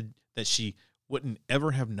she said that she wouldn't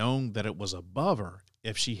ever have known that it was above her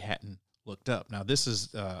if she hadn't looked up. Now, this is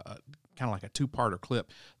kind of like a two-parter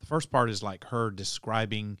clip. The first part is like her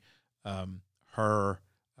describing her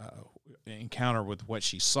encounter with what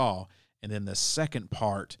she saw. And then the second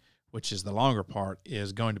part, which is the longer part,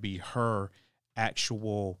 is going to be her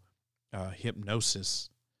actual hypnosis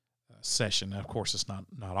session. Now, of course, it's not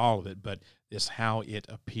all of it, but it's how it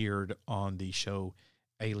appeared on the show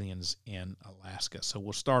Aliens in Alaska. So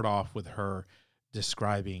we'll start off with her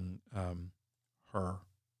describing her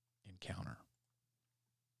encounter.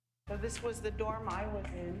 So this was the dorm I was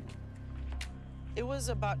in. It was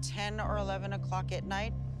about 10 or 11 o'clock at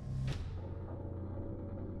night.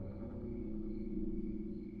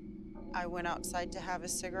 I went outside to have a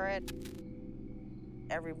cigarette.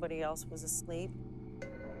 Everybody else was asleep.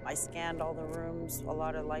 I scanned all the rooms. A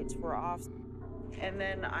lot of lights were off. And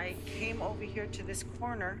then I came over here to this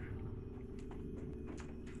corner,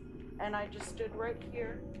 and I just stood right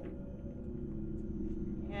here.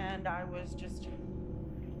 And I was just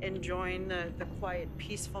enjoying the quiet,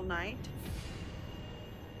 peaceful night.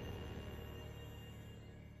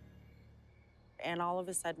 And all of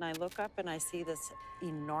a sudden I look up and I see this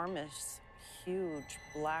enormous, huge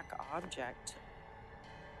black object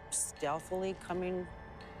stealthily coming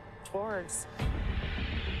towards.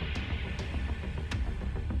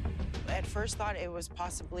 At first thought it was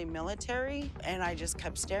possibly military, and I just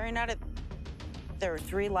kept staring at it. There were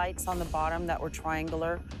 3 lights on the bottom that were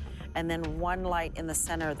triangular, and then 1 light in the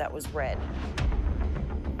center that was red.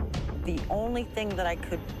 The only thing that I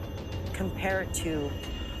could compare it to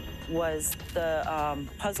was the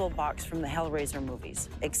puzzle box from the Hellraiser movies,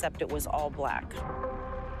 except it was all black.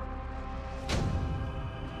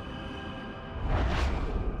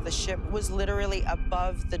 The ship was literally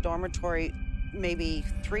above the dormitory, maybe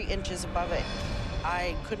 3 inches above it.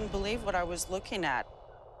 I couldn't believe what I was looking at.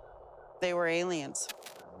 They were aliens,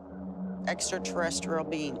 extraterrestrial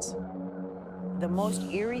beings. The most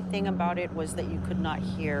eerie thing about it was that you could not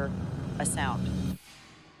hear a sound.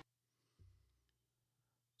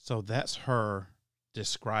 So that's her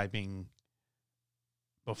describing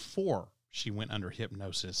before she went under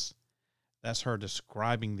hypnosis. That's her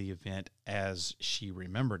describing the event as she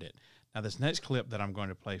remembered it. Now, this next clip that I'm going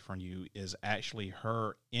to play for you is actually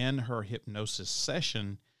her in her hypnosis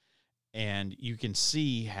session, and you can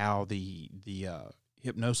see how the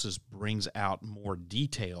hypnosis brings out more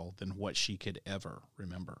detail than what she could ever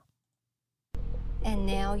remember. And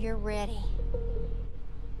now you're ready.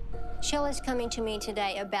 Shell is coming to me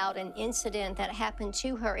today about an incident that happened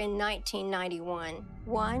to her in 1991.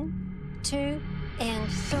 1, 2,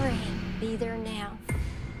 and 3. Be there now.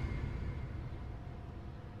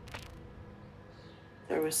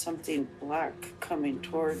 There was something black coming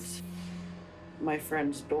towards my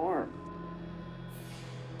friend's dorm.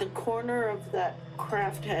 The corner of that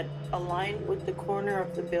craft had aligned with the corner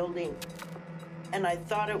of the building, and I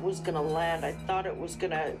thought it was gonna land. I thought it was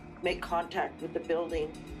gonna make contact with the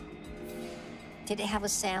building. Did it have a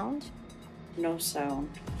sound? No sound.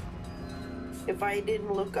 If I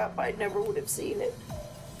didn't look up, I never would have seen it.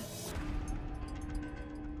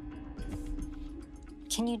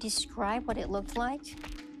 Can you describe what it looked like?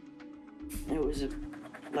 It was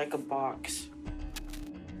like a box.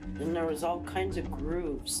 And there was all kinds of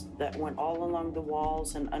grooves that went all along the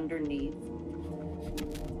walls and underneath.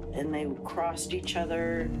 And they crossed each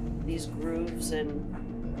other, these grooves,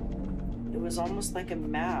 and it was almost like a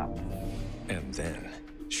map. And then,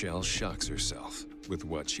 Shell shocks herself with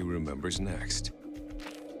what she remembers next.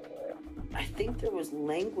 I think there was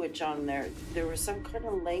language on there. There was some kind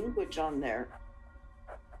of language on there.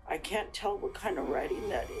 I can't tell what kind of writing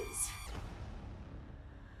that is.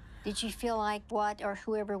 Did you feel like what or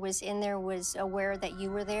whoever was in there was aware that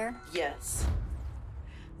you were there? Yes.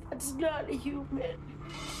 That's not a human.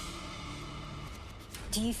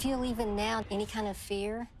 Do you feel even now any kind of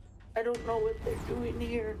fear? I don't know what they're doing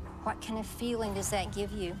here. What kind of feeling does that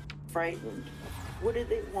give you? Frightened. What do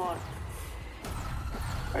they want?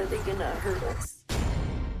 Are they gonna hurt us?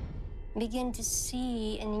 Begin to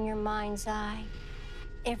see in your mind's eye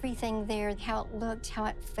everything there, how it looked, how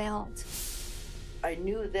it felt. I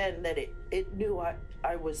knew then that it knew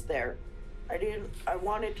I was there. I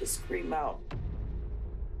wanted to scream out.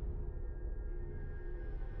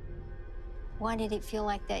 Why did it feel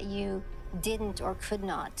like that you didn't or could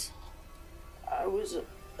not? I was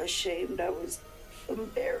ashamed. I was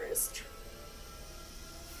embarrassed.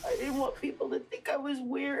 I didn't want people to think I was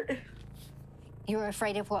weird. You were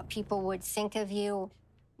afraid of what people would think of you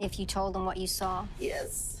if you told them what you saw?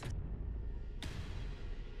 Yes.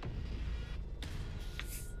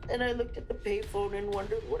 And I looked at the payphone and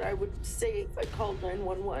wondered what I would say if I called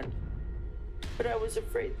 911. But I was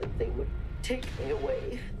afraid that they would take me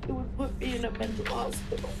away. They would put me in a mental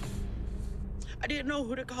hospital. I didn't know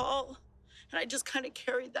who to call, and I just kind of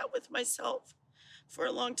carried that with myself for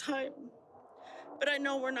a long time. But I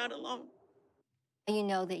know we're not alone. You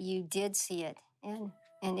know that you did see it,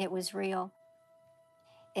 and it was real.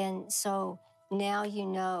 And so now you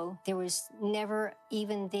know there was never,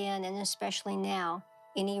 even then, and especially now,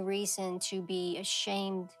 any reason to be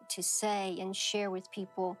ashamed to say and share with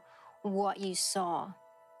people what you saw.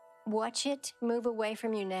 Watch it move away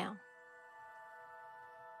from you now.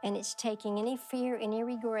 And it's taking any fear, any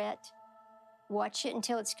regret. Watch it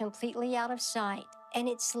until it's completely out of sight. And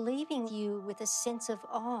it's leaving you with a sense of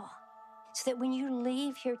awe. So that when you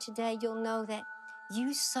leave here today, you'll know that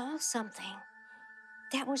you saw something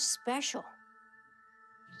that was special.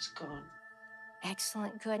 It's gone.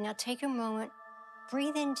 Excellent, good. Now take a moment.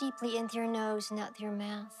 Breathe in deeply in through your nose and out through your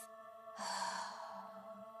mouth.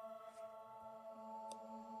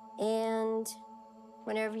 And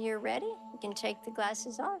whenever you're ready, you can take the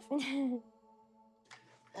glasses off.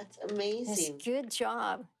 That's amazing. That's good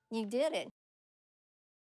job. You did it.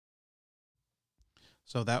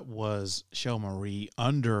 So that was Shell Marie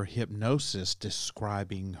under hypnosis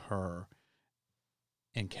describing her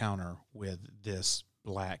encounter with this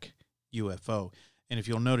black UFO. And if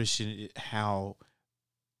you'll notice how,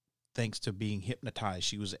 thanks to being hypnotized,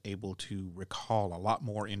 she was able to recall a lot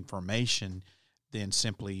more information than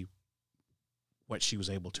simply what she was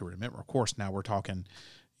able to remember. Of course, now we're talking,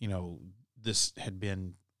 this had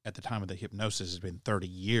been, at the time of the hypnosis, had been 30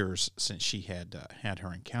 years since she had had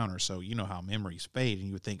her encounter. So you know how memories fade, and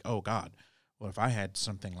you would think, oh, God, well, if I had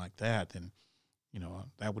something like that, then,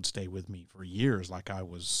 that would stay with me for years, like I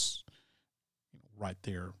was right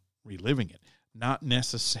there reliving it. Not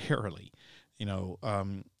necessarily,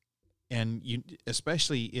 and you,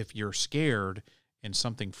 especially if you're scared and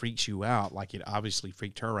something freaks you out, like it obviously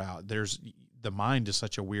freaked her out. The mind is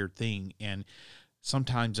such a weird thing, and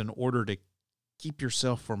sometimes in order to keep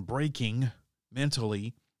yourself from breaking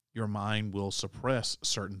mentally, your mind will suppress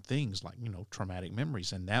certain things like, traumatic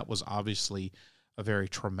memories. And that was obviously a very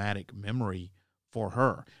traumatic memory for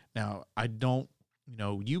her. Now, I don't,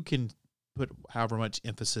 you can put however much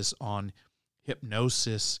emphasis on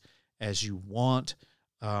hypnosis as you want.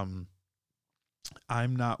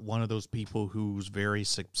 I'm not one of those people who's very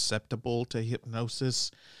susceptible to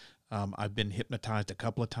hypnosis. I've been hypnotized a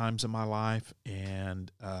couple of times in my life,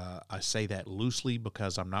 and I say that loosely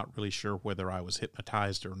because I'm not really sure whether I was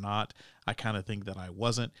hypnotized or not. I kind of think that I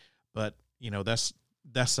wasn't, but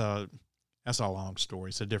that's a long story.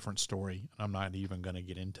 It's a different story. I'm not even going to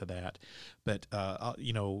get into that. But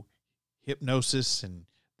hypnosis and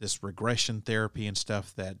this regression therapy and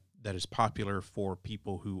stuff that is popular for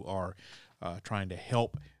people who are trying to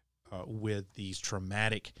help with these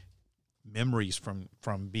traumatic memories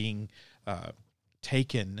from being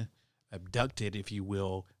abducted, if you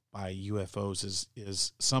will, by UFOs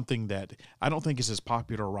is something that I don't think is as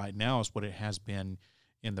popular right now as what it has been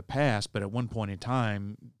in the past. But at one point in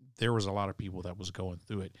time, there was a lot of people that was going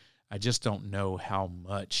through it. I just don't know how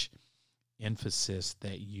much emphasis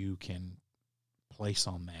that you can place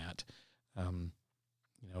on that.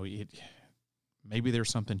 Maybe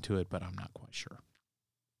there's something to it, but I'm not quite sure.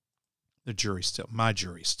 my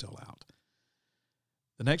jury's still out.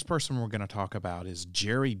 The next person we're going to talk about is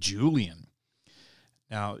Jerry Julian.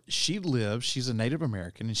 Now, she's a Native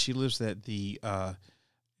American, and she lives at the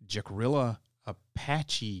Jicarilla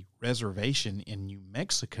Apache Reservation in New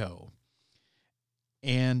Mexico.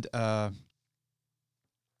 And,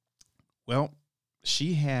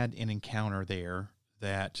 she had an encounter there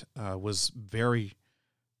that was very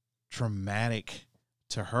traumatic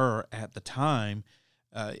to her at the time.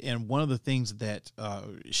 And one of the things that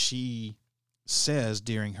she says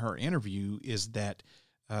during her interview is that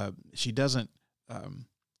she doesn't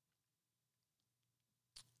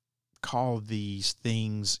call these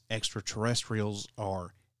things extraterrestrials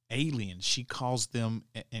or aliens. She calls them,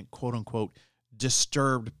 quote unquote,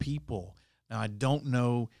 disturbed people. Now, I don't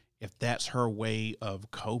know if that's her way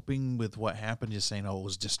of coping with what happened, just saying, it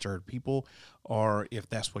was disturbed people, or if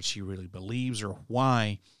that's what she really believes, or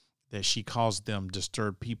why that she calls them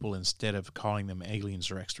disturbed people instead of calling them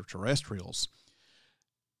aliens or extraterrestrials.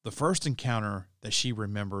 The first encounter that she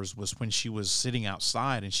remembers was when she was sitting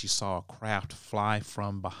outside and she saw a craft fly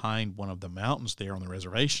from behind one of the mountains there on the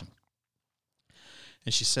reservation.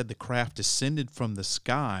 And she said the craft descended from the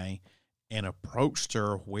sky and approached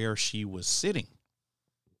her where she was sitting.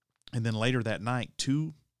 And then later that night,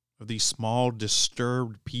 two of these small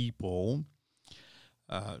disturbed people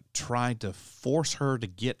tried to force her to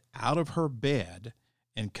get out of her bed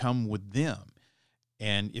and come with them.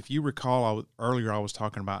 And if you recall, earlier I was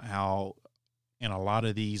talking about how in a lot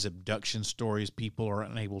of these abduction stories, people are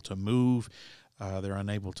unable to move, they're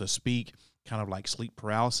unable to speak, kind of like sleep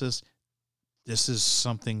paralysis. This is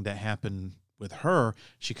something that happened with her.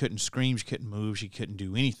 She couldn't scream, she couldn't move, she couldn't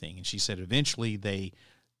do anything. And she said eventually they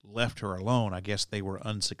left her alone. I guess they were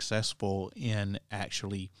unsuccessful in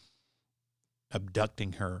actually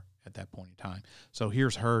abducting her at that point in time. So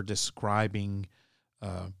here's her describing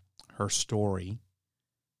her story.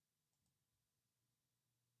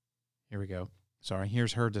 Here we go. Sorry,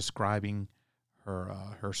 here's her describing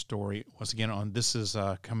her story. Once again, this is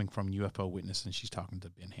coming from UFO Witness, and she's talking to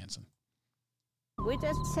Ben Hansen. We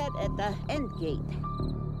just sat at the end gate.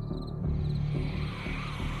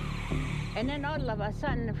 And then all of a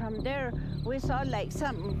sudden from there, we saw like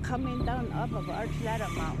something coming down off of Archuleta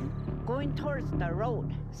Mountain, going towards the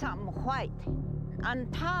road, something white. On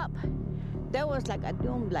top, there was like a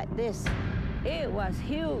dome like this. It was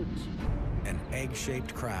huge. An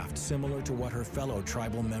egg-shaped craft similar to what her fellow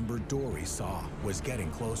tribal member Dory saw was getting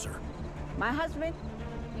closer. My husband,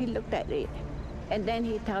 he looked at it, and then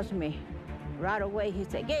he tells me right away, he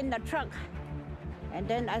said, get in the truck. And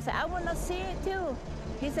then I said, I want to see it too.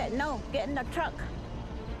 He said, no, get in the truck.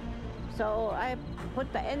 So I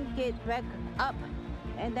put the end gate back up,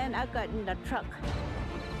 and then I got in the truck.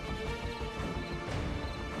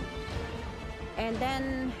 And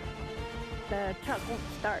then the truck won't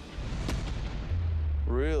start.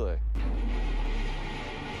 Really?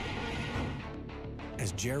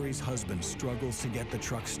 As Jerry's husband struggles to get the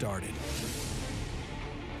truck started,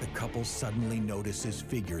 the couple suddenly notices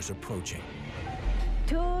figures approaching.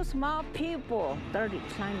 Two small people started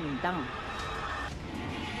climbing down.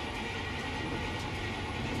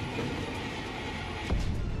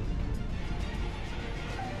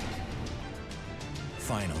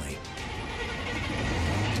 Finally,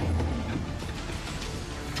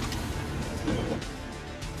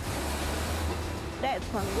 that's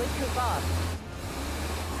when we took off.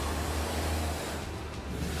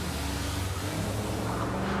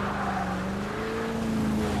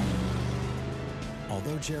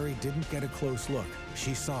 Although Jerry didn't get a close look,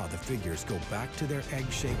 she saw the figures go back to their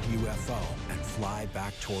egg-shaped UFO and fly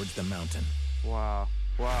back towards the mountain. Wow,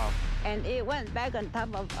 wow. And it went back on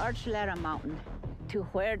top of Archuleta Mountain to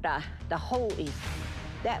where the hole is,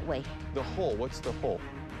 that way. The hole, what's the hole?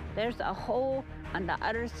 There's a hole on the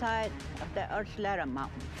other side of the Archuleta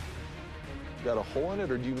Mountain. Got a hole in it,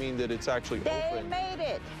 or do you mean that it's actually open? They made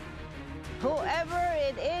it. Whoever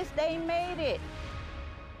it is, they made it.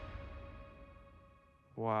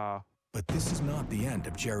 Wow. But this is not the end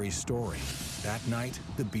of Jerry's story. That night,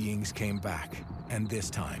 the beings came back, and this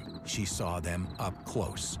time, she saw them up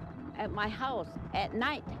close. At my house, at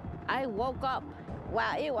night, I woke up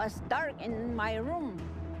while it was dark in my room.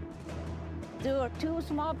 There were two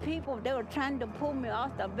small people, they were trying to pull me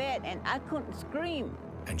off the bed, and I couldn't scream.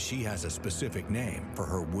 And she has a specific name for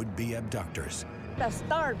her would-be abductors. The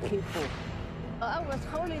star people. I was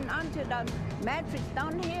holding onto the mattress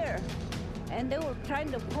down here, and they were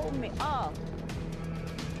trying to pull me off.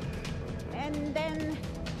 And then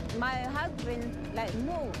my husband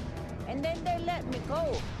moved, and then they let me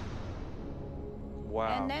go.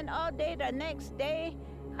 Wow. And then all day the next day,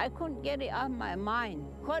 I couldn't get it out of my mind.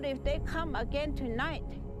 What if they come again tonight?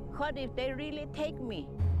 What if they really take me?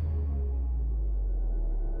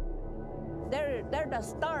 They're the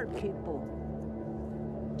star people.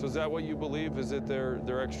 So is that what you believe? Is it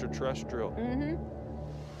they're extraterrestrial? Mm-hmm.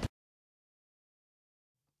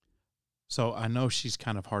 So I know she's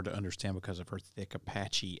kind of hard to understand because of her thick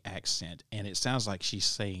Apache accent, and it sounds like she's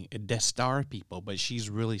saying "destar people," but she's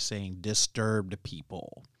really saying disturbed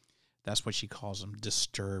people. That's what she calls them,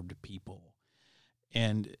 disturbed people.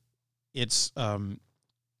 And it's, gosh,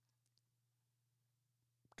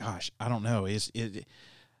 I don't know.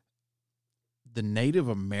 The Native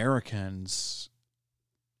Americans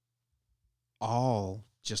all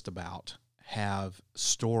just about have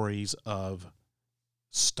stories of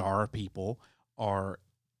star people or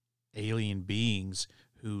alien beings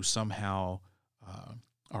who somehow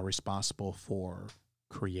are responsible for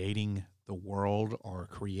creating the world or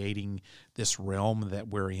creating this realm that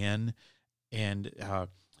we're in, and are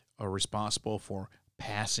responsible for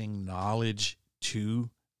passing knowledge to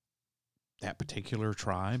that particular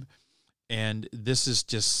tribe. And this is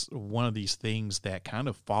just one of these things that kind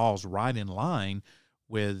of falls right in line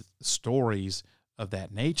with stories of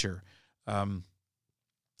that nature. Of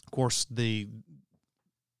course,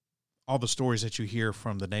 all the stories that you hear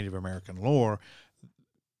from the Native American lore,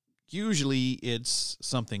 usually it's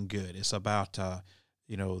something good. It's about, the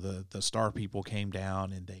star people came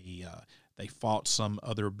down and they fought some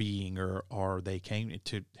other being, or they came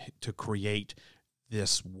to create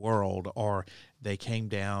this world, or they came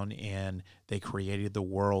down and they created the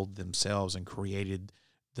world themselves and created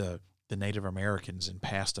the Native Americans and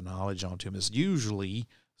passed the knowledge on to them. It's usually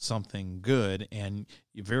something good, and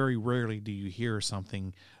very rarely do you hear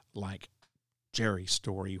something like Jerry's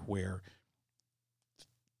story where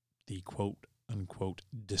the quote-unquote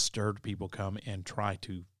disturbed people come and try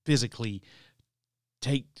to physically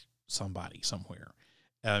take somebody somewhere.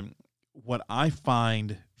 What I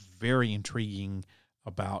find very intriguing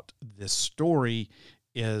about this story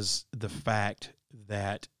is the fact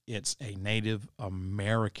that it's a Native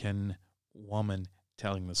American woman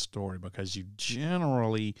telling the story, because you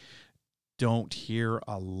generally don't hear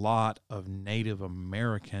a lot of Native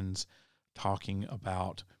Americans talking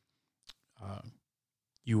about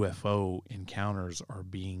UFO encounters or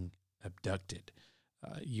being abducted.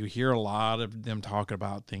 You hear a lot of them talk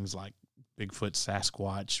about things like Bigfoot,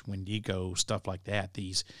 Sasquatch, Wendigo, stuff like that,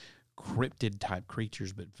 these cryptid type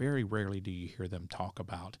creatures, but very rarely do you hear them talk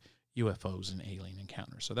about UFOs and alien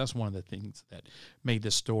encounters. So that's one of the things that made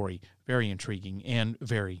this story very intriguing and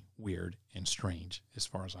very weird and strange as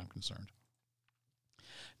far as I'm concerned.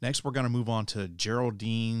 Next, we're going to move on to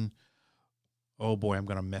Geraldine. Oh boy, I'm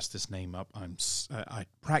going to mess this name up. I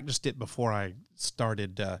practiced it before I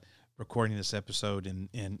started recording this episode,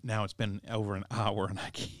 and now it's been over an hour, and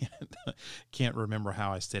I can't remember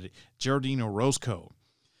how I said it. Geraldine Orozco.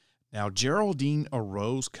 Now, Geraldine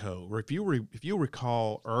Orozco, if you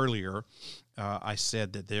recall earlier, I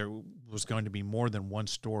said that there was going to be more than one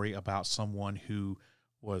story about someone who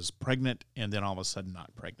was pregnant and then all of a sudden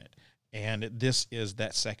not pregnant. And this is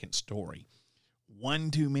that second story. One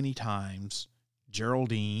too many times,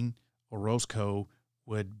 Geraldine Orozco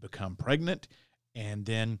would become pregnant and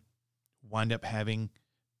then wind up having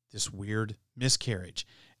this weird miscarriage.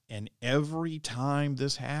 And every time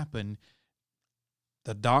this happened,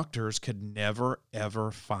 the doctors could never,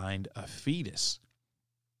 ever find a fetus.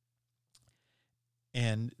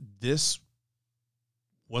 And this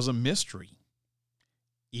was a mystery.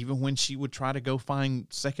 Even when she would try to go find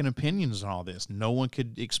second opinions on all this, no one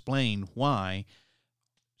could explain why.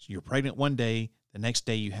 So you're pregnant one day, the next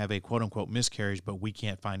day you have a quote-unquote miscarriage, but we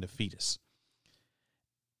can't find a fetus.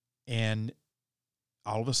 And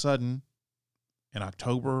all of a sudden, in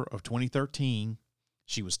October of 2013,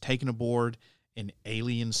 she was taken aboard an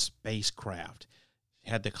alien spacecraft.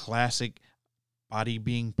 Had the classic body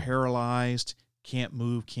being paralyzed, can't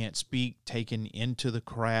move, can't speak, taken into the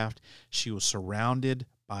craft. She was surrounded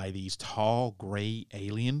by these tall gray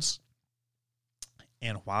aliens.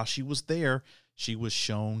 And while she was there, she was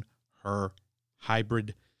shown her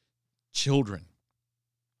hybrid children.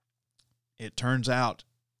 It turns out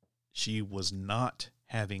she was not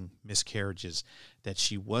having miscarriages, that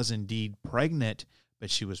she was indeed pregnant, but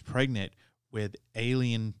she was pregnant with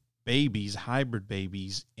alien babies, hybrid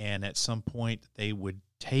babies, and at some point they would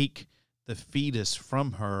take the fetus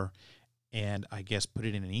from her and I guess put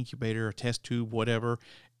it in an incubator, a test tube, whatever,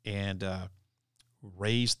 and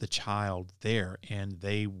raise the child there. And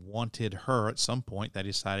they wanted her at some point. They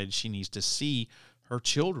decided she needs to see her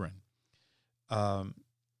children. And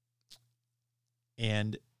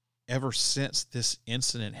ever since this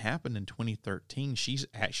incident happened in 2013, she's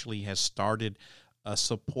actually has started a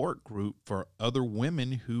support group for other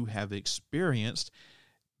women who have experienced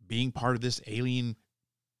being part of this alien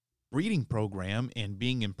breeding program and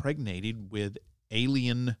being impregnated with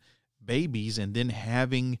alien babies and then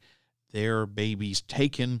having their babies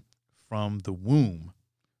taken from the womb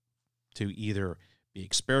to either be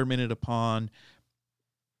experimented upon,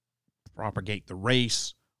 propagate the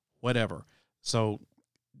race, whatever. So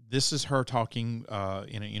this is her talking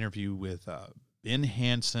in an interview with Ben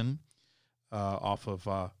Hansen off of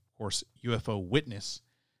course, UFO Witness.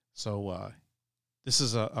 So this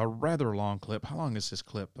is a rather long clip. How long is this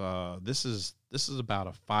clip? This is about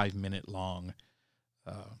a 5-minute long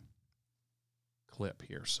clip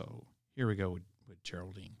here. So here we go with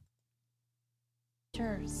Geraldine.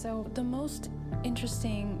 Sure. So the most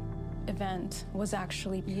interesting event was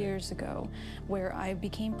actually years ago where I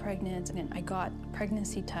became pregnant and I got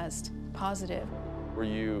pregnancy test positive. Were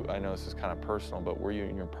you, I know this is kind of personal, but were you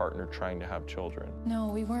and your partner trying to have children? No,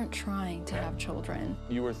 we weren't trying to have children.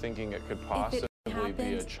 You were thinking it could possibly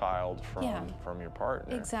be a child from your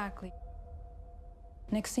partner. Exactly.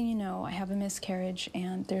 Next thing you know, I have a miscarriage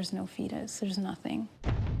and there's no fetus. There's nothing.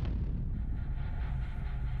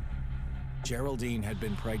 Geraldine had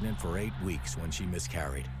been pregnant for 8 weeks when she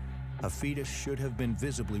miscarried. A fetus should have been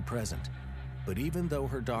visibly present. But even though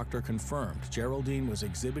her doctor confirmed Geraldine was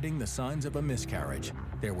exhibiting the signs of a miscarriage,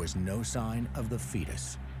 there was no sign of the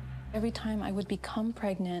fetus. Every time I would become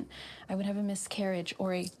pregnant, I would have a miscarriage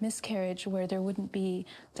or a miscarriage where there wouldn't be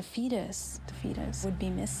the fetus. The fetus would be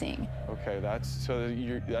missing. Okay, that's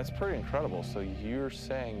pretty incredible. So you're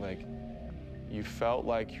saying like you felt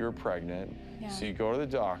like you're pregnant, so you go to the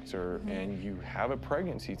doctor and you have a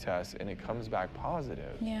pregnancy test and it comes back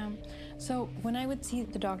positive. Yeah. So when I would see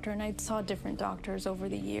the doctor, and I saw different doctors over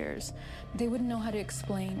the years, they wouldn't know how to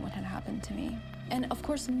explain what had happened to me. And of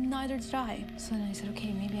course, neither did I. So then I said,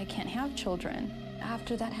 okay, maybe I can't have children.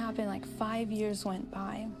 After that happened, like 5 years went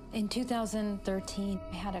by. In 2013,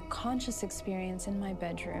 I had a conscious experience in my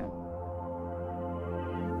bedroom.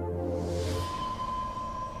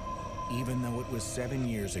 Even though it was 7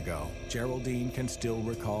 years ago, Geraldine can still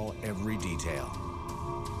recall every detail.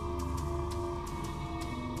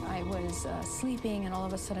 I was sleeping, and all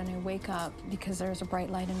of a sudden I wake up because there's a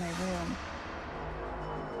bright light in my room.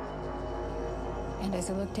 And as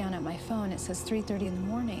I look down at my phone, it says 3:30 in the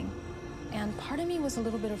morning. And part of me was a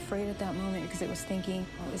little bit afraid at that moment because it was thinking,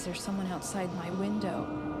 oh, is there someone outside my window?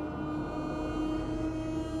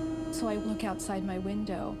 So I look outside my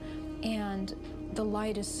window, and the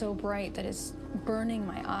light is so bright that it's burning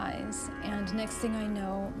my eyes. And next thing I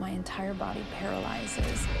know, my entire body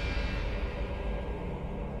paralyzes.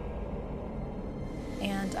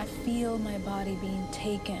 And I feel my body being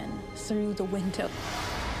taken through the window.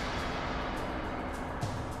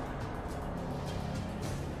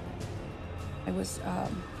 I was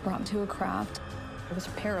brought to a craft. I was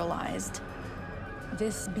paralyzed.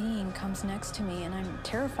 This being comes next to me, and I'm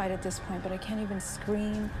terrified at this point, but I can't even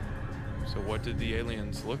scream. So what did the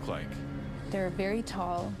aliens look like? They're very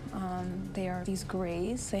tall. They are these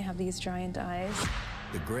grays. They have these giant eyes.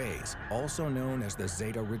 The Greys, also known as the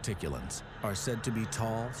Zeta Reticulans, are said to be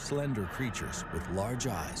tall, slender creatures with large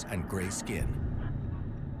eyes and gray skin.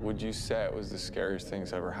 Would you say it was the scariest thing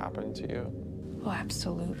that's ever happened to you? Oh,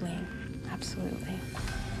 absolutely. Absolutely.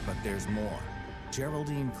 But there's more.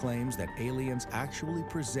 Geraldine claims that aliens actually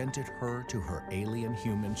presented her to her alien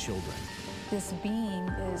human children. This being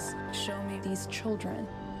is showing me these children.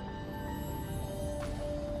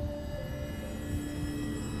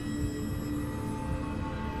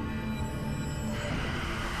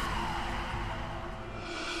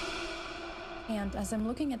 And as I'm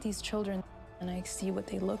looking at these children and I see what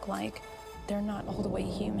they look like, they're not all the way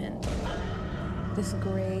human. This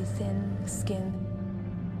gray, thin skin,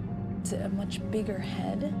 it's a much bigger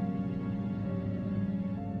head.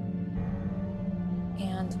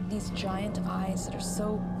 And these giant eyes that are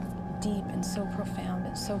so deep and so profound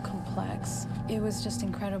and so complex. It was just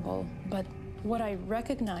incredible. But what I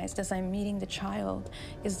recognized as I'm meeting the child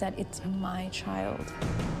is that it's my child.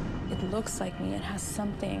 It looks like me. It has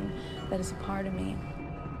something that is a part of me.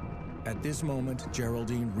 At this moment,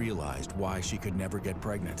 Geraldine realized why she could never get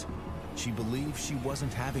pregnant. She believed she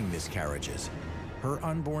wasn't having miscarriages. Her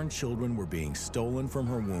unborn children were being stolen from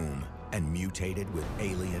her womb and mutated with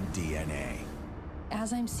alien DNA.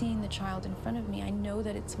 As I'm seeing the child in front of me, I know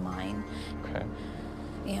that it's mine. Okay.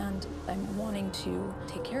 And I'm wanting to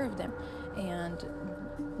take care of them. And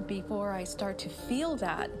before I start to feel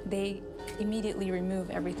that, they immediately remove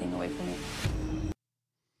everything away from me.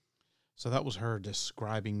 So that was her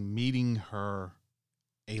describing meeting her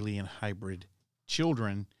alien hybrid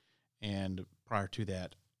children, and prior to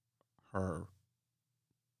that, her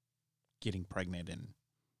getting pregnant and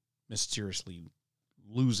mysteriously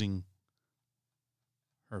losing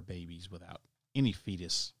her babies without any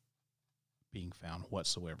fetus being found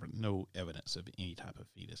whatsoever. No evidence of any type of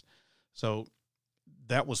fetus. So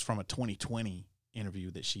that was from a 2020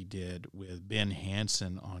 interview that she did with Ben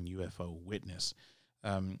Hansen on UFO Witness.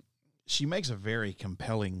 She makes a very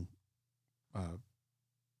compelling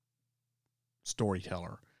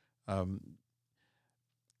storyteller. And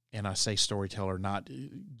I say storyteller not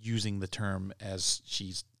using the term as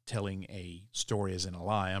she's telling a story as in a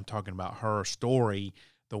lie. I'm talking about her story.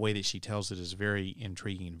 The way that she tells it is very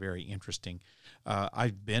intriguing, very interesting.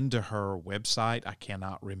 I've been to her website. I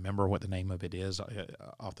cannot remember what the name of it is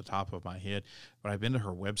off the top of my head, but I've been to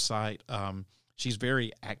her website. She's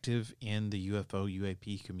very active in the UFO,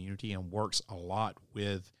 UAP community and works a lot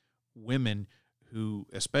with women who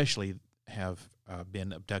especially have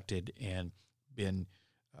been abducted and been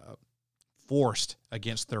forced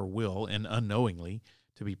against their will and unknowingly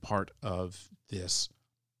to be part of this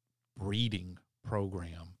breeding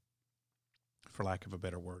program, for lack of a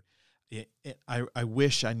better word. I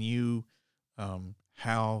wish I knew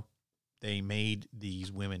how they made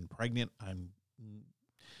these women pregnant. I'm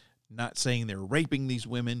not saying they're raping these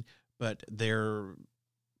women, but they're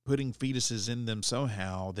putting fetuses in them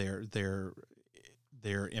somehow. They're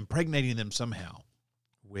impregnating them somehow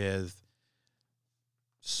with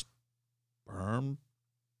sperm.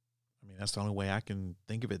 I mean, that's the only way I can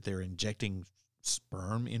think of it. They're injecting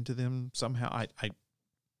sperm into them somehow. I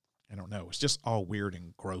don't know. It's just all weird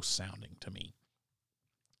and gross sounding to me.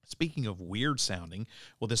 Speaking of weird sounding,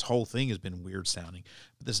 well, this whole thing has been weird sounding.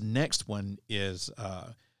 But this next one is,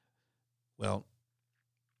 well,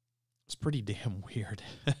 it's pretty damn weird.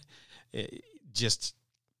 Just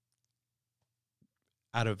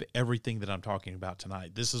out of everything that I'm talking about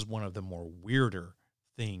tonight, this is one of the more weirder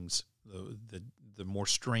things, the more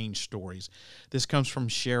strange stories. This comes from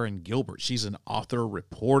Sharon Gilbert. She's an author,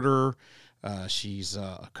 reporter. She's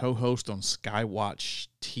a co-host on Skywatch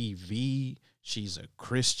TV. She's a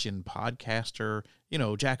Christian podcaster,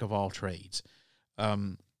 jack of all trades.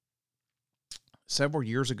 Several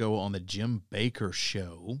years ago on the Jim Baker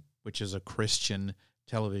Show, which is a Christian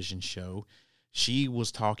television show, she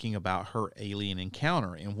was talking about her alien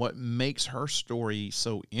encounter. And what makes her story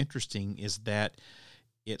so interesting is that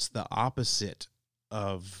it's the opposite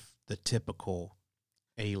of the typical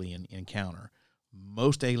alien encounter.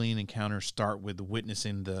 Most alien encounters start with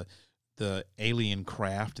witnessing the alien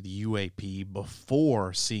craft, the UAP,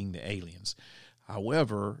 before seeing the aliens.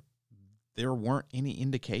 However, there weren't any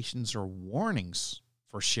indications or warnings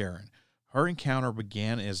for Sharon. Her encounter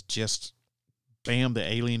began as just, bam, the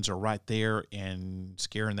aliens are right there and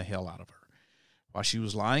scaring the hell out of her. While she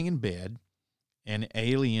was lying in bed, an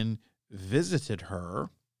alien visited her,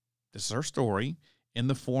 this is her story, in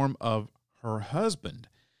the form of her husband.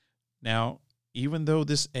 Now, even though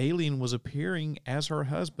this alien was appearing as her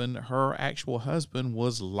husband, her actual husband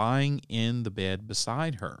was lying in the bed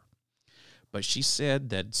beside her. But she said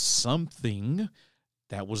that something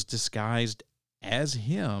that was disguised as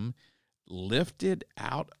him lifted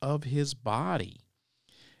out of his body,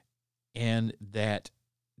 and that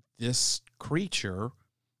this creature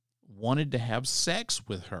wanted to have sex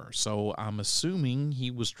with her. So I'm assuming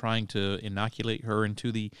he was trying to inoculate her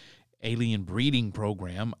into the alien breeding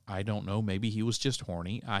program. I don't know. Maybe he was just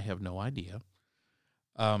horny. I have no idea.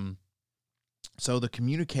 So the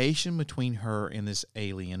communication between her and this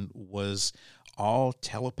alien was all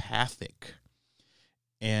telepathic.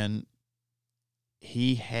 And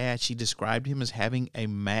she described him as having a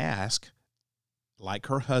mask like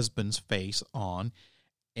her husband's face on.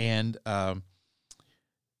 And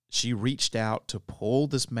she reached out to pull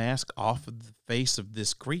this mask off of the face of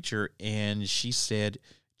this creature. And she said,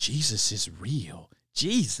 Jesus is real.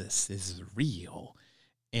 Jesus is real.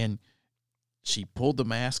 And she pulled the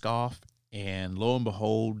mask off, and lo and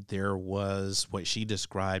behold, there was what she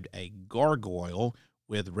described a gargoyle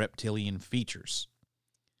with reptilian features.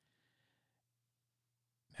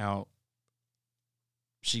 Now,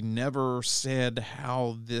 she never said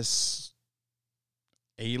how this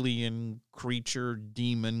alien creature,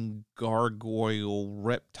 demon, gargoyle,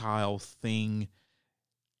 reptile thing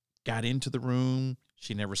got into the room.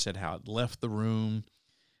 She never said how it left the room.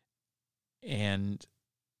 And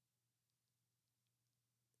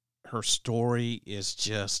her story is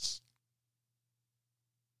just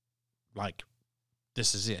like,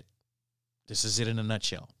 this is it. This is it in a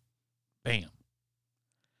nutshell. Bam.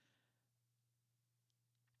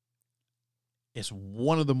 it's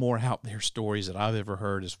one of the more out there stories that I've ever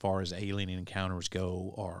heard as far as alien encounters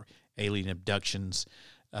go or alien abductions.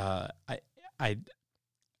 I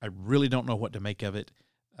really don't know what to make of it.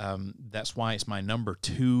 That's why it's my number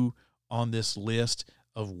 2 on this list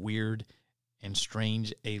of weird and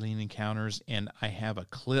strange alien encounters. And I have a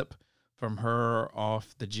clip from her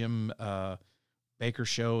off the Jim Baker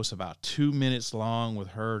show. It's about 2 minutes long with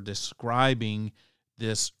her describing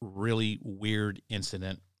this really weird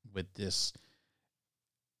incident with this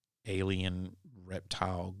alien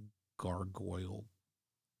reptile gargoyle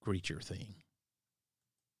creature thing.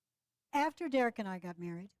 After Derek and I got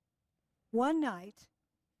married, one night,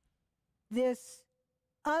 this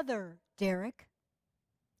other Derek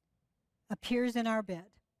appears in our bed.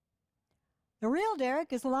 The real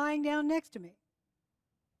Derek is lying down next to me.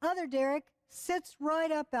 Other Derek sits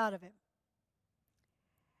right up out of him.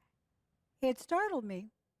 It startled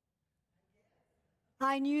me.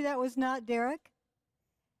 I knew that was not Derek.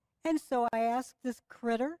 And so I asked this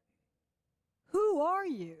critter, "Who are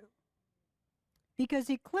you?" Because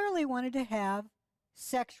he clearly wanted to have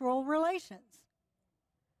sexual relations.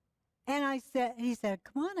 And he said,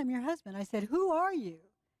 "Come on, I'm your husband." I said, "Who are you?"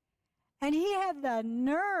 And he had the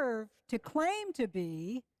nerve to claim to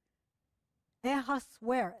be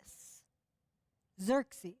Ahasuerus,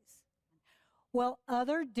 Xerxes. Well,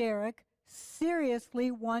 other Derek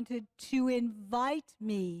seriously wanted to invite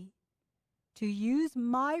me to use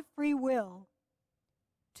my free will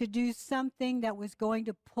to do something that was going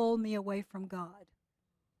to pull me away from God.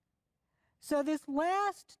 So this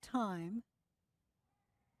last time,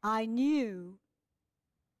 I knew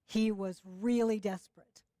he was really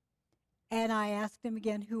desperate. And I asked him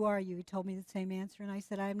again, "Who are you?" He told me the same answer, and I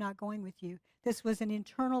said, "I'm not going with you." This was an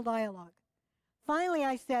internal dialogue. Finally,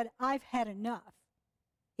 I said, "I've had enough."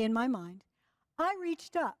 In my mind, I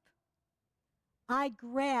reached up. I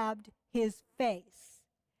grabbed his face,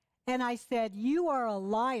 and I said, "You are a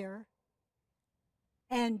liar,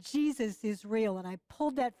 and Jesus is real." And I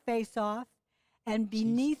pulled that face off, and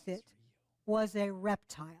beneath it was a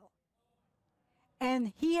reptile. And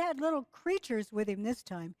he had little creatures with him this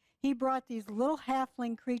time. He brought these little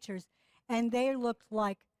halfling creatures, and they looked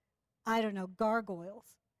like, I don't know,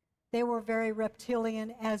 gargoyles. They were very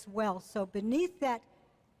reptilian as well. So beneath that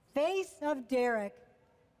face of Derek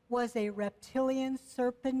was a reptilian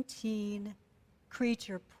serpentine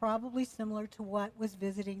creature, probably similar to what was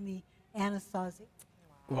visiting the Anasazi.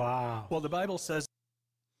 Wow. Well, the Bible says...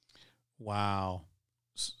 Wow.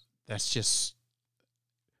 That's just...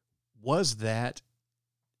 Was that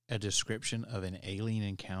a description of an alien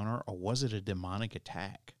encounter, or was it a demonic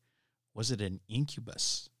attack? Was it an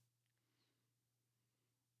incubus?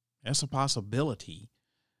 That's a possibility.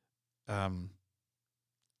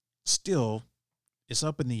 Still, it's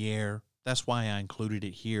up in the air. That's why I included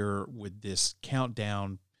it here with this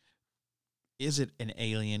countdown. Is it an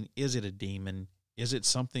alien? Is it a demon? Is it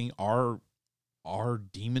something? Are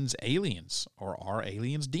demons aliens, or are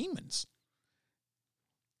aliens demons?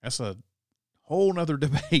 That's a whole nother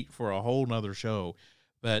debate for a whole nother show.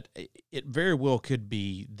 But it very well could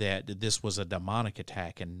be that this was a demonic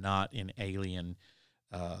attack and not an alien,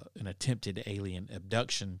 an attempted alien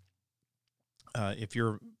abduction. If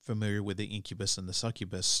you're familiar with the incubus and the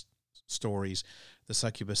succubus stories, the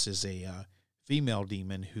succubus is a female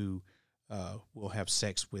demon who will have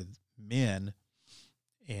sex with men,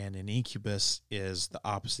 and an incubus is the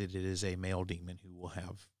opposite. It is a male demon who will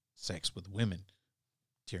have sex with women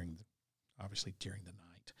during the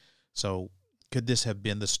night. So could this have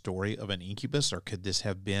been the story of an incubus, or could this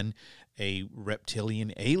have been a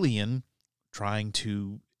reptilian alien trying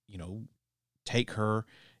to, take her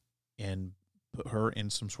and put her in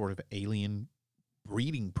some sort of alien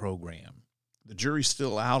breeding program? The jury's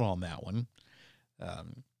still out on that one.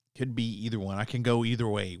 Could be either one. I can go either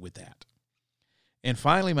way with that. And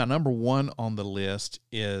finally, my number 1 on the list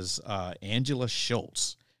is Angela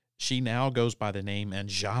Schultz. She now goes by the name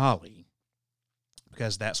Anjali,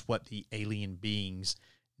 because that's what the alien beings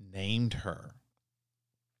named her.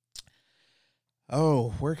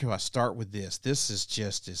 Oh, where can I start with this? This is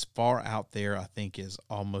just as far out there, I think, as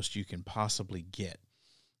almost you can possibly get.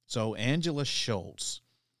 So Angela Schultz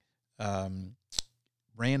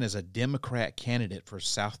ran as a Democrat candidate for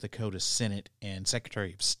South Dakota Senate and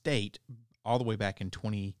Secretary of State all the way back in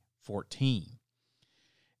 2014.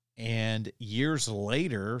 And years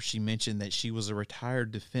later, she mentioned that she was a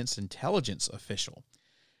retired defense intelligence official.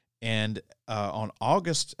 And on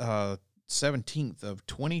August 17th of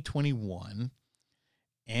 2021,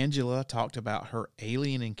 Angela talked about her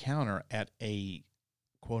alien encounter at a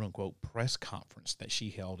quote-unquote press conference that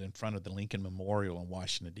she held in front of the Lincoln Memorial in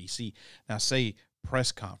Washington, D.C. Now, I say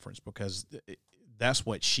press conference, because that's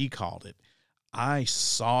what she called it. I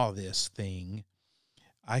saw this thing.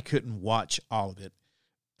 I couldn't watch all of it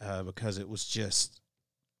because it was just,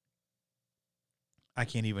 I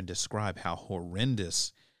can't even describe how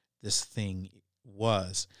horrendous this thing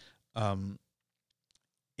was.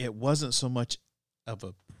 It wasn't so much of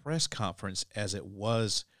a press conference as it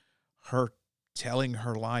was her telling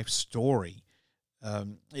her life story.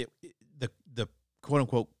 The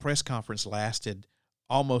quote-unquote press conference lasted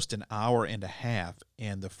almost an hour and a half,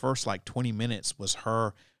 and the first 20 minutes was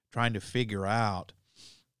her trying to figure out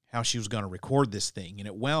how she was going to record this thing, and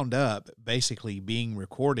it wound up basically being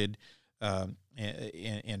recorded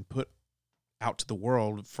and put out to the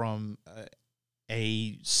world from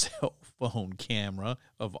a cell phone camera,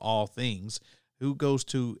 of all things. Who goes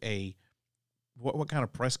to what kind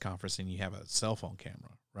of press conference and you have a cell phone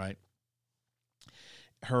camera, right?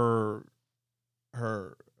 Her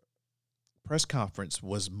press conference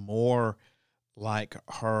was more like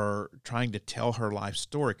her trying to tell her life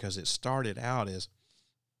story, because it started out as,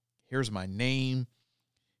 here's my name,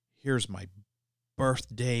 here's my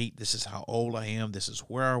birth date, this is how old I am, this is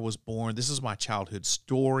where I was born, this is my childhood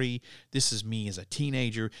story, this is me as a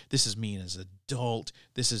teenager, this is me as an adult,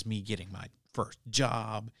 this is me getting my first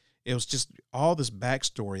job. It was just all this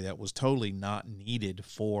backstory that was totally not needed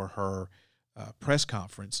for her press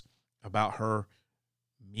conference about her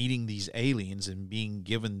meeting these aliens and being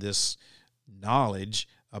given this knowledge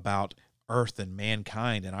about Earth and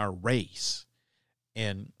mankind and our race.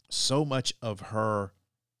 And so much of her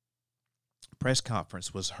press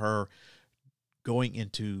conference was her going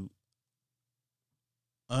into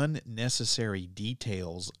unnecessary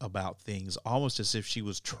details about things, almost as if she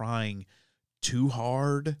was trying too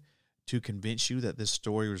hard to convince you that this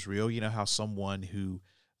story was real. You know how someone who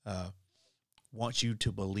wants you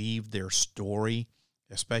to believe their story,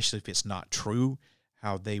 especially if it's not true,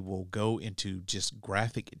 how they will go into just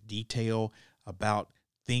graphic detail about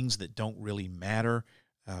things that don't really matter,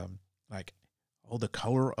 like, oh, the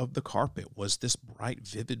color of the carpet was this bright,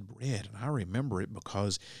 vivid red, and I remember it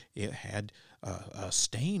because it had a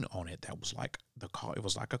stain on it that was like it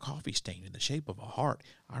was like a coffee stain in the shape of a heart.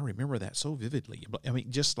 I remember that so vividly. I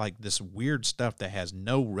mean, just like this weird stuff that has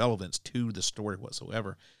no relevance to the story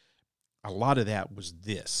whatsoever. A lot of that was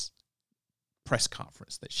this press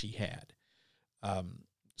conference that she had.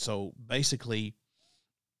 So basically,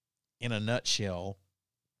 in a nutshell,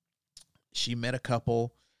 she met a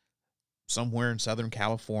couple somewhere in Southern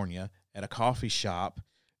California at a coffee shop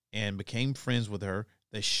and became friends with her.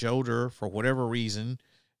 They showed her, for whatever reason,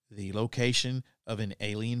 the location of an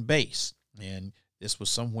alien base. And this was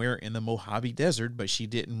somewhere in the Mojave Desert, but she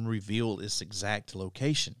didn't reveal its exact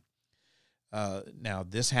location. Now,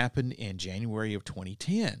 this happened in January of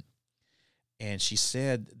 2010. And she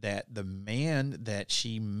said that the man that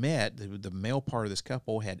she met, the male part of this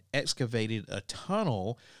couple, had excavated a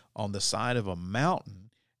tunnel on the side of a mountain,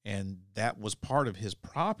 and that was part of his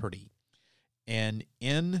property. And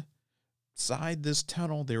inside this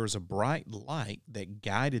tunnel, there was a bright light that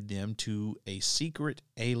guided them to a secret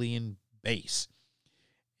alien base.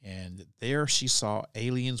 And there she saw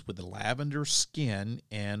aliens with lavender skin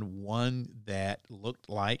and one that looked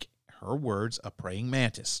like, her words, a praying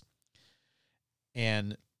mantis.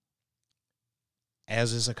 And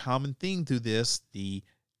as is a common theme through this, the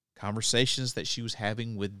conversations that she was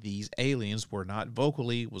having with these aliens were not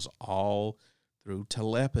vocally, it was all through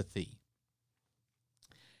telepathy.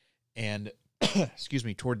 And, excuse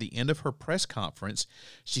me, toward the end of her press conference,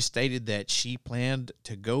 she stated that she planned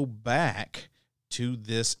to go back to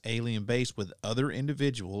this alien base with other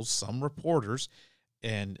individuals, some reporters,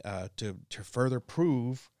 and to further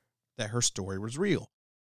prove that her story was real.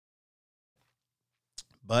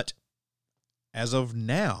 But as of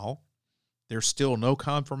now, there's still no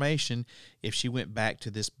confirmation if she went back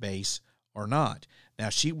to this base or not. Now,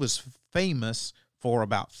 she was famous for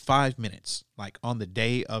about 5 minutes, like on the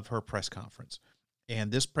day of her press conference.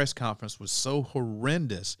 And this press conference was so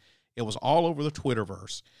horrendous. It was all over the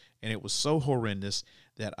Twitterverse. And it was so horrendous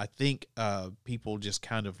that I think people just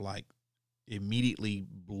kind of like immediately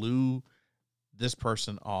blew this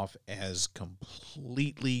person off as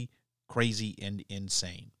completely crazy and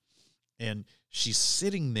insane. And she's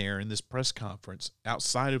sitting there in this press conference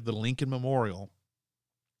outside of the Lincoln Memorial.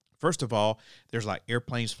 First of all, there's like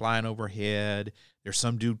airplanes flying overhead. There's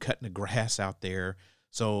some dude cutting the grass out there.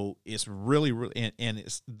 So it's really, and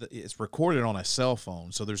it's recorded on a cell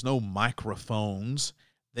phone. So there's no microphones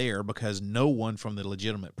there because no one from the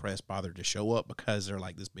legitimate press bothered to show up because they're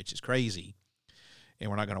like, this bitch is crazy and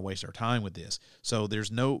we're not going to waste our time with this. So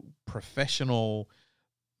there's no professional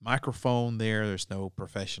microphone there. There's no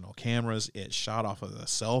professional cameras. It's shot off of a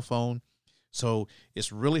cell phone. So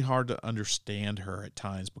it's really hard to understand her at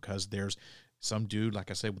times because there's some dude,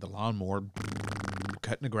 like I said, with a lawnmower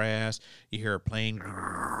cutting the grass. You hear a plane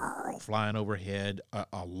flying overhead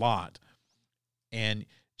a lot. And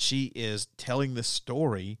she is telling the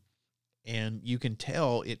story, and you can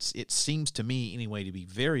tell it seems to me anyway to be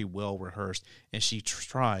very well rehearsed, and she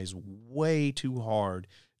tries way too hard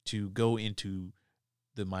to go into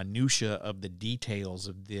the minutia of the details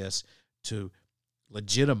of this to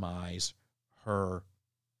legitimize her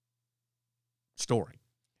story.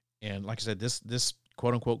 And like I said, this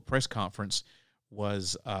quote-unquote press conference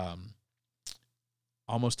was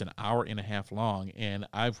almost an hour and a half long, and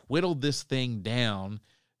I've whittled this thing down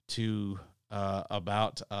to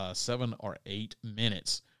about 7 or 8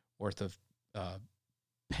 minutes worth of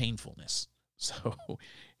painfulness. So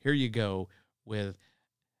here you go with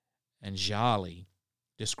Anjali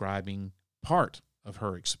describing part of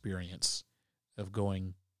her experience of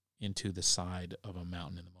going into the side of a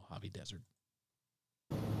mountain in the Mojave Desert.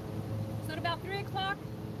 So at about 3 o'clock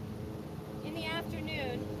in the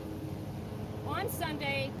afternoon on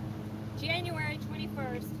Sunday, January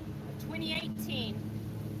 21st of 2018,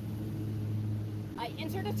 I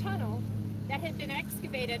entered a tunnel that had been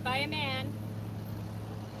excavated by a man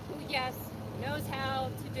who, yes, knows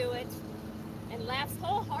how to do it and laughs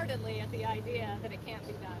wholeheartedly at the idea that it can't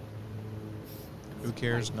be done. Who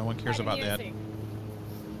cares? No one cares about that.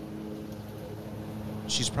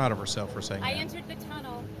 She's proud of herself for saying I that. entered the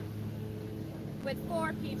tunnel with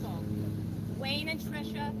 4 people, Wayne and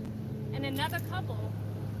Tricia, and another couple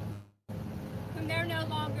whom they're no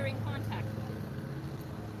longer in contact with.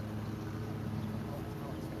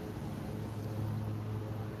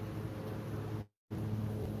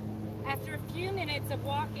 After a few minutes of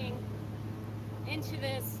walking into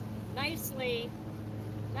this nicely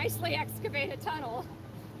excavated tunnel,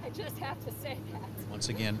 I just have to say that. Once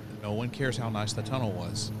again, no one cares how nice the tunnel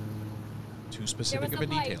was. Too specific of a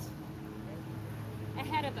detail.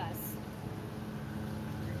 Ahead of us,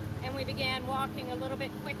 and we began walking a little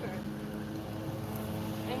bit quicker.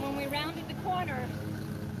 And when we rounded the corner,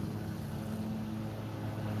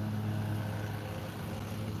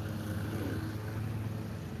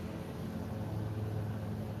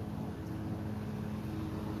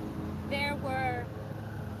 there were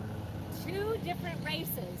 2 different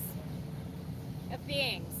races of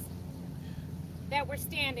beings that were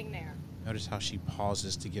standing there. Notice how she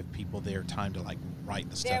pauses to give people their time to, like, write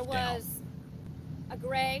the There stuff down. was a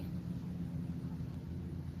gray,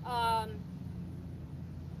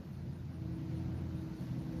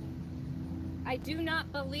 I do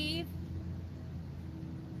not believe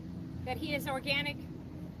that he is organic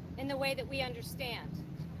in the way that we understand.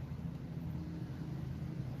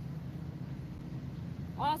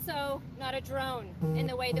 Also, not a drone in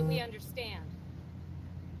the way that we understand.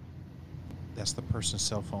 That's the person's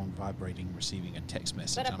cell phone vibrating, receiving a text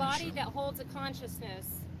message. But a I'm body sure. that holds a consciousness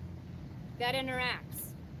that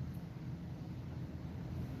interacts.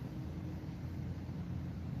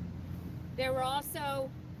 There were also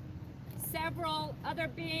several other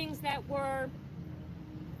beings that were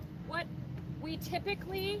what we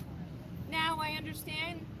typically, now I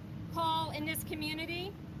understand, call in this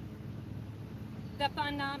community the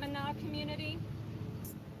phenomena community.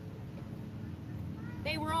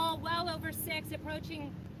 They were all well over 6,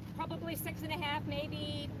 approaching probably 6.5,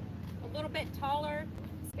 maybe a little bit taller.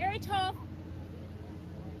 Very tall.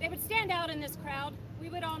 They would stand out in this crowd. We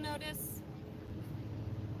would all notice.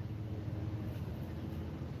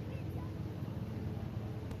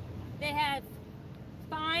 They had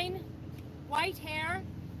fine white hair.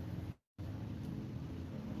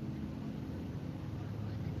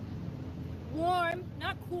 Warm,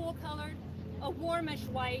 not cool colored, a warmish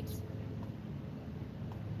white.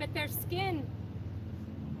 But their skin,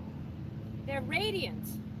 they're radiant.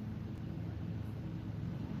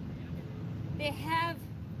 They have,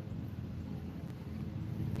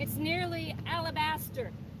 it's nearly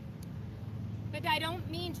alabaster. But I don't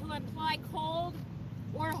mean to imply cold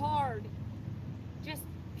or hard. Just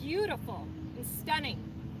beautiful and stunning.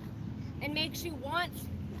 And makes you want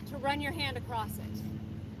to run your hand across it.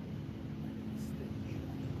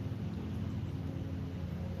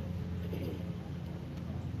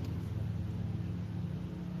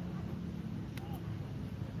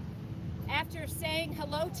 After saying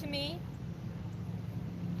hello to me,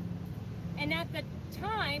 and at the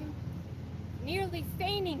time, nearly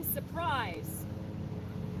feigning surprise.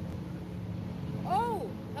 "Oh,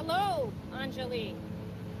 hello, Anjali,"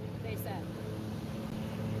 they said.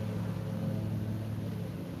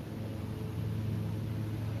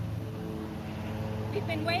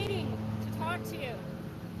 We've been waiting to talk to you.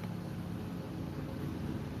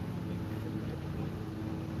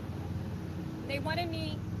 They wanted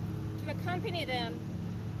me to accompany them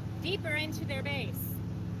deeper into their base.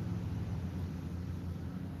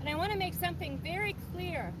 And I want to make something very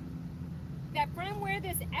clear, that from where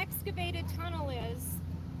this excavated tunnel is,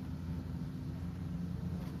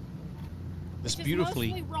 This which beautifully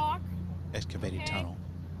is mostly rock, excavated tunnel.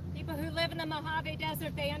 people who live in the Mojave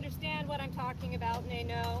Desert, they understand what I'm talking about, and they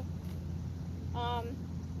know.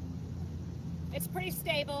 It's pretty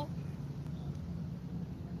stable.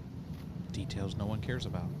 Details no one cares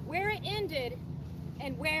about. Where it ended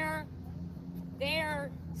and where their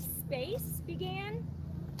space began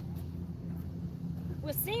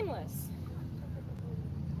was seamless.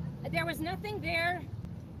 There was nothing there.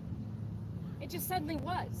 It just suddenly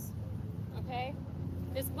was, okay?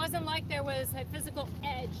 This wasn't like there was a physical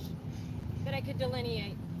edge that I could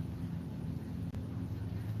delineate.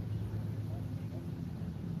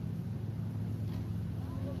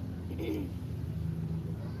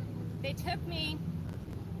 They took me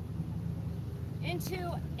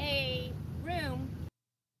into a room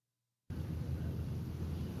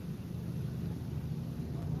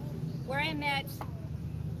where I met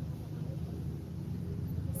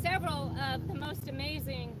several of the most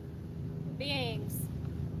amazing beings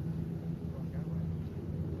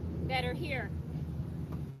that are here.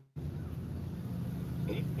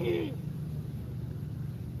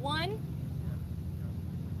 One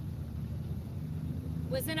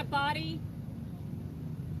was in a body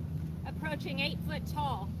approaching 8 foot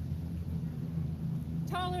tall,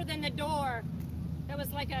 taller than the door that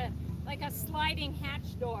was like a sliding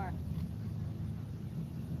hatch door.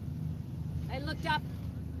 I looked up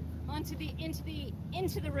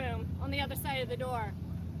into the room on the other side of the door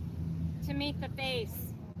to meet the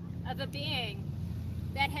face of a being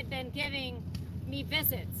that had been giving me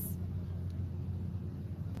visits.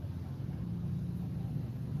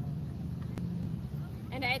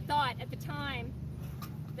 And I thought at the time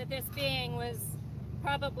that this being was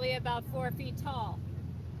probably about 4 feet tall.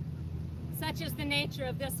 Such is the nature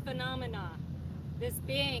of this phenomena. This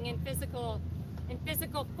being in physical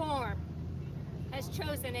form has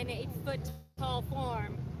chosen an 8 foot tall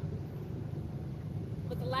form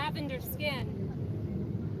with lavender skin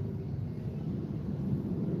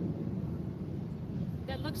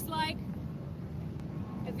that looks like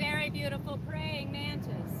a very beautiful praying mantis.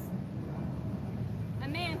 A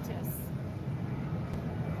mantis.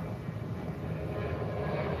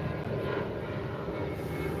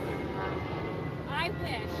 I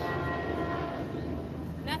wish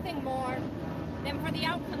nothing more than for the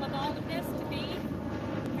outcome of all of this to be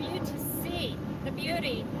for you to see the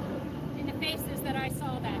beauty in the faces that I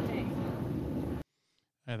saw that day.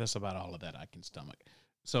 That's about all of that I can stomach.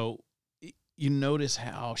 So you notice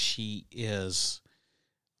how she is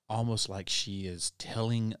almost like she is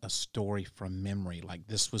telling a story from memory, like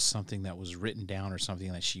this was something that was written down or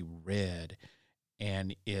something that she read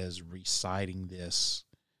and is reciting this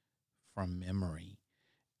from memory.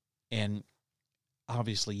 And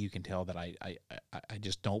obviously you can tell that I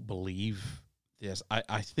just don't believe this.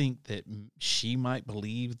 I think that she might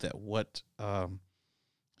believe that what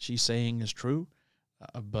she's saying is true,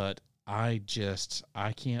 but I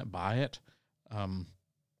can't buy it.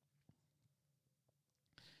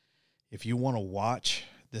 If you want to watch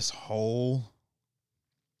this whole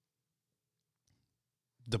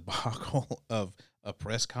debacle of a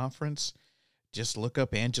press conference, just look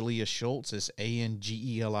up Angelia Schultz. It's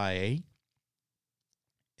Angelia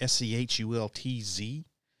Schultz,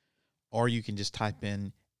 or you can just type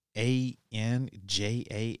in ANJALI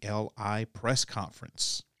press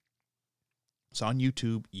conference. It's on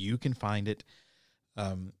YouTube. You can find it.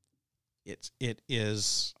 It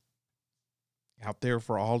is out there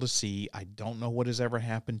for all to see. I don't know what has ever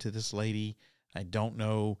happened to this lady. I don't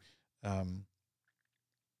know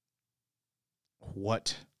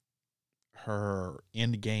what her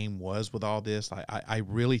end game was with all this. I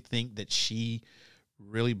really think that she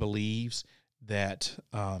really believes that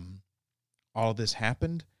all this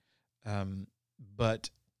happened, but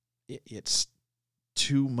it's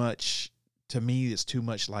too much. To me, it's too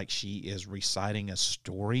much like she is reciting a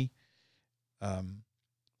story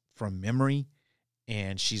from memory,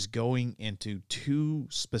 and she's going into too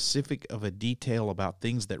specific of a detail about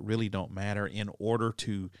things that really don't matter in order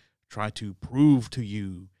to try to prove to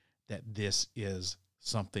you that this is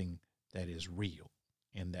something that is real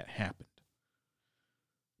and that happened.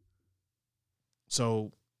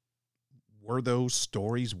 So, were those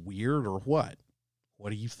stories weird or what?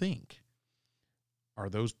 What do you think? Are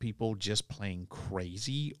those people just playing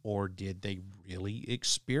crazy, or did they really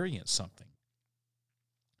experience something?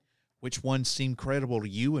 Which ones seem credible to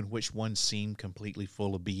you and which ones seem completely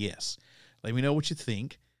full of BS? Let me know what you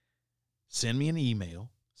think. Send me an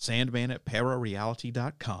email,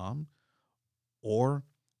 sandman@parareality.com, or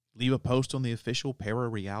leave a post on the official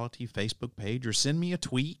Para-Reality Facebook page, or send me a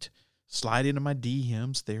tweet. Slide into my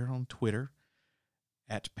DMs there on Twitter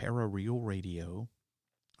 @ParaRealRadio.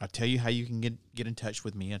 I'll tell you how you can get in touch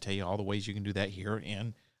with me. I'll tell you all the ways you can do that here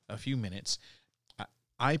in a few minutes.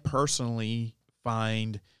 I personally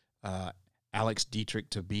find Alex Dietrich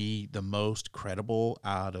to be the most credible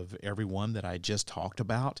out of everyone that I just talked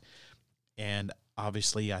about. And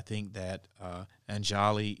obviously, I think that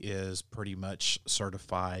Anjali is pretty much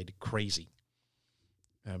certified crazy.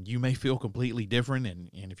 You may feel completely different,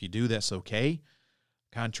 and if you do, that's okay.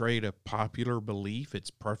 Contrary to popular belief,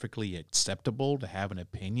 it's perfectly acceptable to have an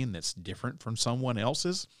opinion that's different from someone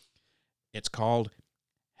else's. It's called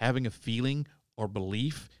having a feeling or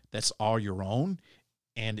belief that's all your own,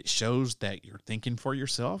 and it shows that you're thinking for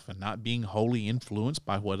yourself and not being wholly influenced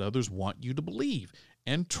by what others want you to believe.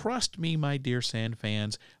 And trust me, my dear Sand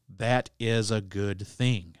fans, that is a good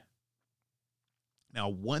thing. Now,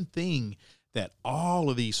 one thing that all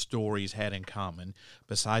of these stories had in common,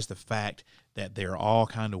 besides the fact that they're all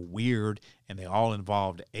kind of weird and they all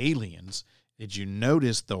involved aliens, did you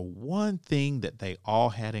notice the one thing that they all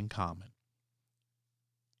had in common?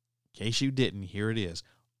 In case you didn't, here it is.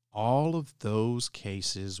 All of those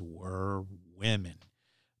cases were women.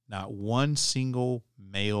 Not one single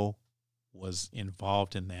male was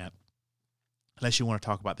involved in that, unless you want to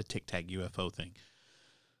talk about the Tic Tac UFO thing.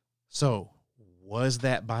 So, was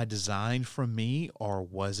that by design from me, or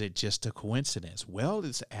was it just a coincidence? Well,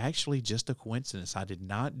 it's actually just a coincidence. I did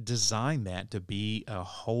not design that to be a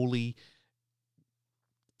wholly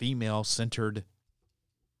female-centered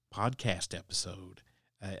podcast episode.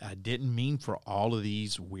 I didn't mean for all of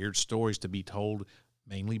these weird stories to be told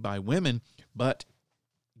mainly by women, but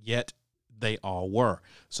yet they all were.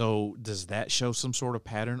 So does that show some sort of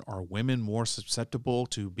pattern? Are women more susceptible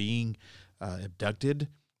to being abducted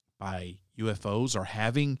by UFOs or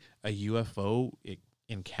having a UFO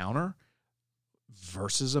encounter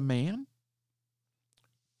versus a man?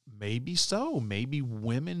 Maybe so. Maybe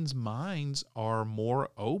women's minds are more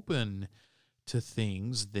open to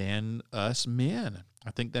things than us men.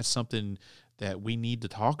 I think that's something that we need to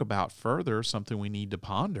talk about further, something we need to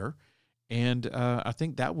ponder. And I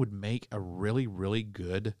think that would make a really, really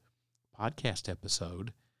good podcast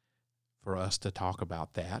episode for us to talk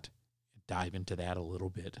about that, dive into that a little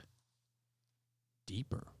bit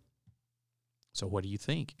deeper. So what do you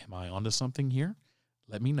think? Am I onto something here?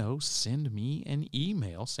 Let me know. Send me an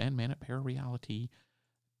email,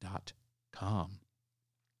 sandman@parareality.com.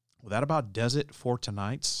 Well, that about does it for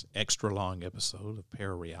tonight's extra long episode of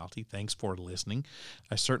Para-Reality. Thanks for listening.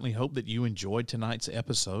 I certainly hope that you enjoyed tonight's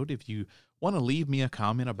episode. If you want to leave me a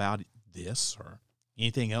comment about this or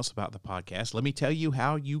anything else about the podcast, let me tell you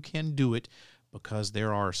how you can do it, because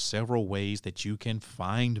there are several ways that you can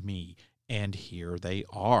find me, and here they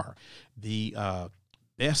are. The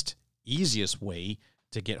best, easiest way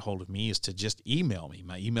to get hold of me is to just email me.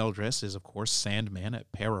 My email address is, of course,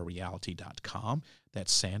 sandman@parareality.com.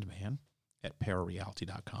 That's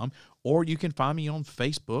sandman@parareality.com. Or you can find me on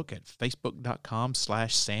Facebook at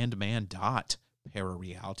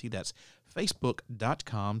facebook.com/sandman.parareality. That's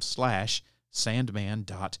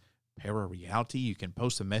facebook.com/sandman.parareality. You can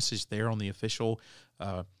post a message there on the official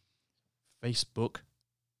Facebook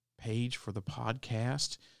page for the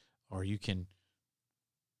podcast, or you can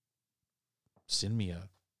send me a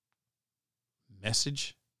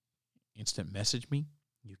message, instant message me.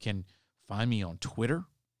 You can find me on Twitter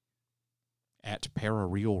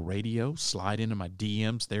 @ParaRealRadio. Slide into my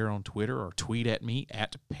DMs there on Twitter, or tweet at me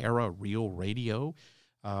 @ParaRealRadio.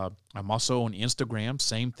 I'm also on Instagram,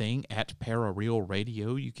 same thing,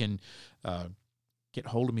 @ParaRealRadio. You can get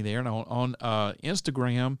hold of me there. And on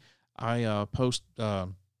Instagram, I post...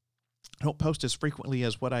 I don't post as frequently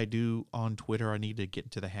as what I do on Twitter. I need to get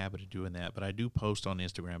into the habit of doing that, but I do post on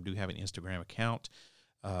Instagram. I do have an Instagram account.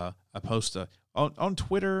 I post on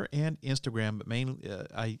Twitter and Instagram, but mainly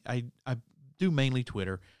I do mainly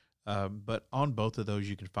Twitter. But on both of those,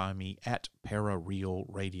 you can find me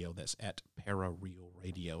 @ParaRealRadio. That's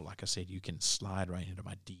 @ParaRealRadio. Like I said, you can slide right into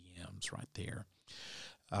my DMs right there.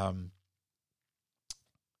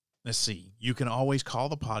 Let's see. You can always call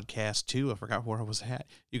the podcast, too. I forgot where I was at.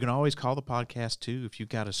 You can always call the podcast, too, if you've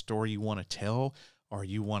got a story you want to tell, or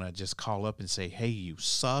you want to just call up and say, hey, you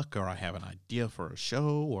suck, or I have an idea for a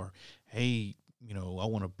show, or, hey, I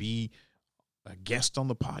want to be a guest on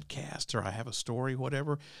the podcast, or I have a story,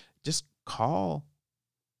 whatever. Just call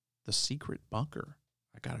the secret bunker.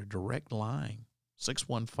 I got a direct line.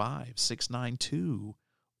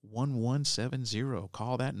 615-692-1170.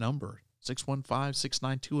 Call that number,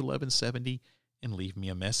 615-692-1170, and leave me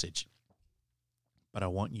a message. But I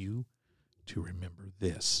want you to remember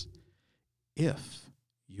this. If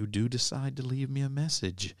you do decide to leave me a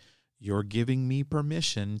message, you're giving me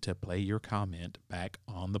permission to play your comment back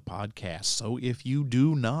on the podcast. So if you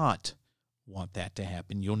do not want that to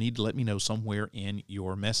happen, you'll need to let me know somewhere in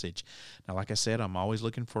your message. Now, like I said, I'm always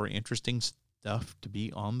looking for interesting stuff to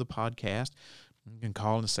be on the podcast. You can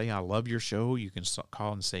call and say, I love your show. You can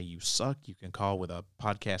call and say you suck. You can call with a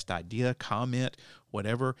podcast idea, comment,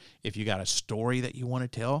 whatever. If you got a story that you want to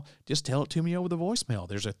tell, just tell it to me over the voicemail.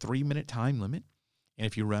 There's a 3-minute time limit. And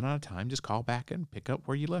if you run out of time, just call back and pick up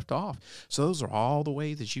where you left off. So those are all the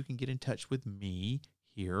ways that you can get in touch with me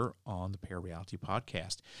here on the Parareality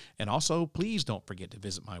Podcast. And also, please don't forget to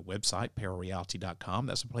visit my website, parareality.com.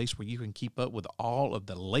 That's a place where you can keep up with all of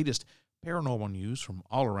the latest paranormal news from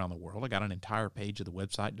all around the world. I got an entire page of the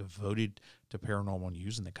website devoted to paranormal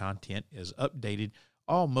news, and the content is updated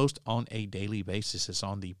almost on a daily basis. It's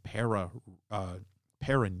on the para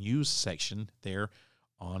news section there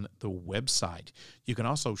on the website. You can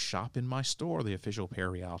also shop in my store, the official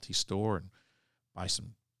Parareality store, and buy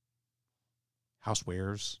some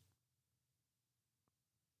housewares,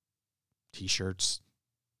 t-shirts,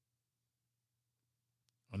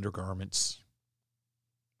 undergarments,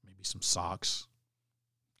 maybe some socks,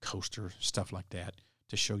 coaster, stuff like that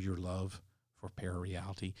to show your love for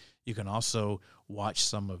Parareality. You can also watch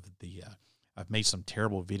some of the, I've made some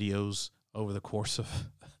terrible videos over the course of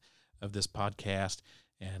this podcast,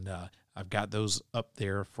 and I've got those up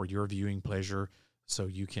there for your viewing pleasure, so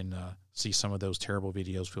you can see some of those terrible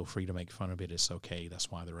videos. Feel free to make fun of it. It's okay.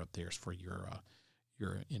 That's why they're up there, is for your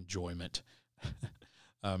enjoyment.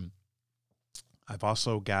 I've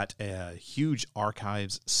also got a huge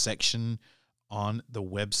archives section on the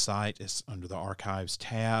website. It's under the archives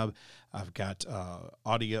tab. I've got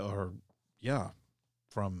audio,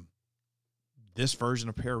 from this version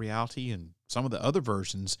of Parareality and some of the other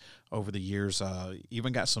versions over the years.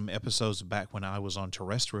 Even got some episodes back when I was on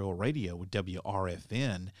terrestrial radio with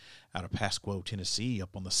WRFN out of Pasquo, Tennessee,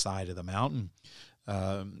 up on the side of the mountain.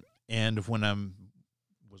 And when I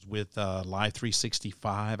was with Live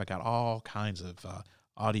 365, I got all kinds of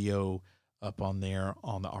audio up on there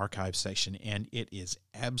on the archive section, and it is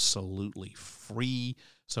absolutely free.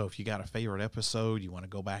 So if you got a favorite episode, you want to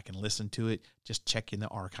go back and listen to it, just check in the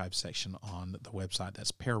archive section on the website.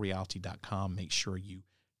 That's parareality.com. Make sure you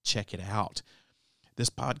check it out. This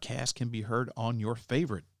podcast can be heard on your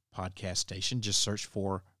favorite podcast station. Just search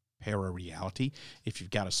for Parareality. If you've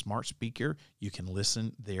got a smart speaker, you can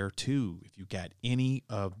listen there too. If you've got any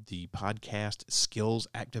of the podcast skills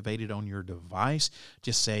activated on your device,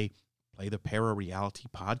 just say, play the Parareality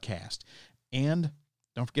podcast. And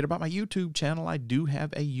don't forget about my YouTube channel. I do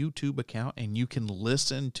have a YouTube account, and you can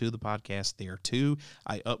listen to the podcast there too.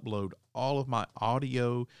 I upload all of my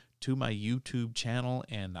audio to my YouTube channel,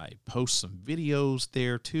 and I post some videos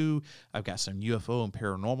there too. I've got some UFO and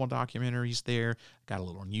paranormal documentaries there. Got a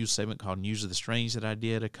little news segment called News of the Strange that I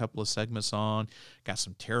did a couple of segments on. Got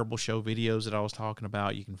some terrible show videos that I was talking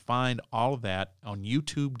about. You can find all of that on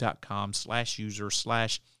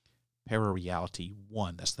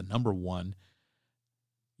youtube.com/user/parareality1. That's the number 1.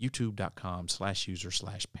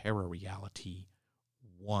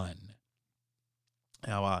 youtube.com/user/parareality1.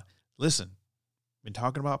 Now, listen, been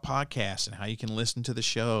talking about podcasts and how you can listen to the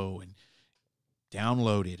show and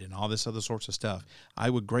download it and all this other sorts of stuff. I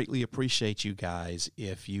would greatly appreciate you guys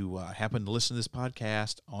if you happen to listen to this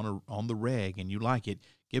podcast on the reg and you like it.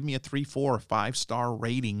 Give me a 3, 4, or 5-star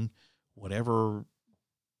rating, whatever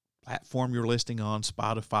platform you're listening on,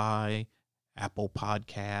 Spotify, Apple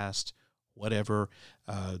Podcast, whatever.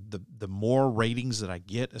 The more ratings that I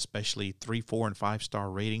get, especially 3, 4, and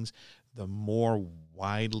 5-star ratings, the more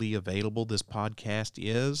widely available this podcast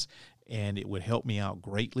is, and it would help me out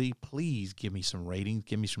greatly. Please give me some ratings.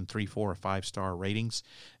 Give me some 3, 4, or 5-star ratings.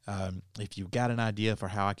 If you've got an idea for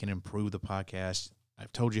how I can improve the podcast,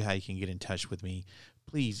 I've told you how you can get in touch with me.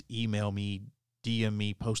 Please email me, DM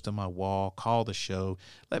me, post on my wall, call the show.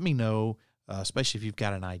 Let me know, especially if you've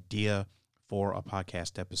got an idea for a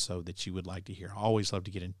podcast episode that you would like to hear. I always love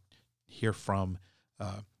to hear from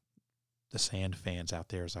the sand fans out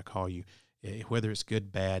there, as I call you. Whether it's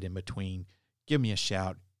good, bad, in between, give me a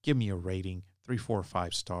shout, give me a rating, 3, 4, or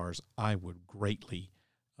 5 stars. I would greatly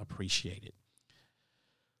appreciate it.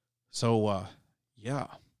 So,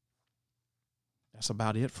 that's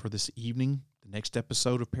about it for this evening. The next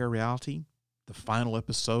episode of Parareality, the final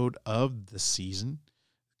episode of the season,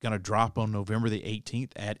 going to drop on November the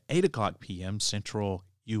 18th at 8 o'clock p.m. Central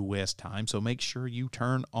U.S. time. So make sure you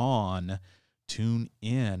tune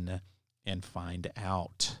in, and find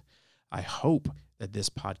out. I hope that this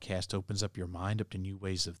podcast opens up your mind up to new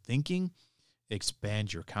ways of thinking,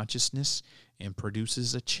 expands your consciousness, and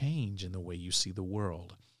produces a change in the way you see the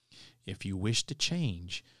world. If you wish to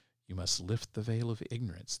change, you must lift the veil of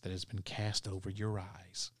ignorance that has been cast over your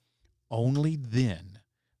eyes. Only then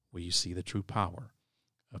will you see the true power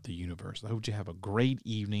of the universe. I hope you have a great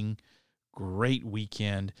evening, great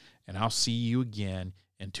weekend, and I'll see you again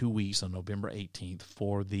in 2 weeks on November 18th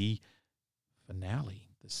for the finale,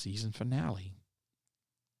 the season finale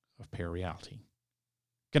of Parareality.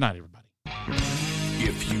 Good night, everybody.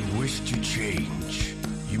 If you wish to change,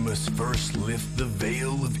 you must first lift the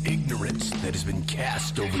veil of ignorance that has been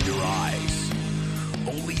cast over your eyes.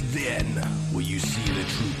 Only then will you see the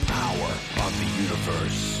true power of the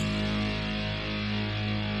universe.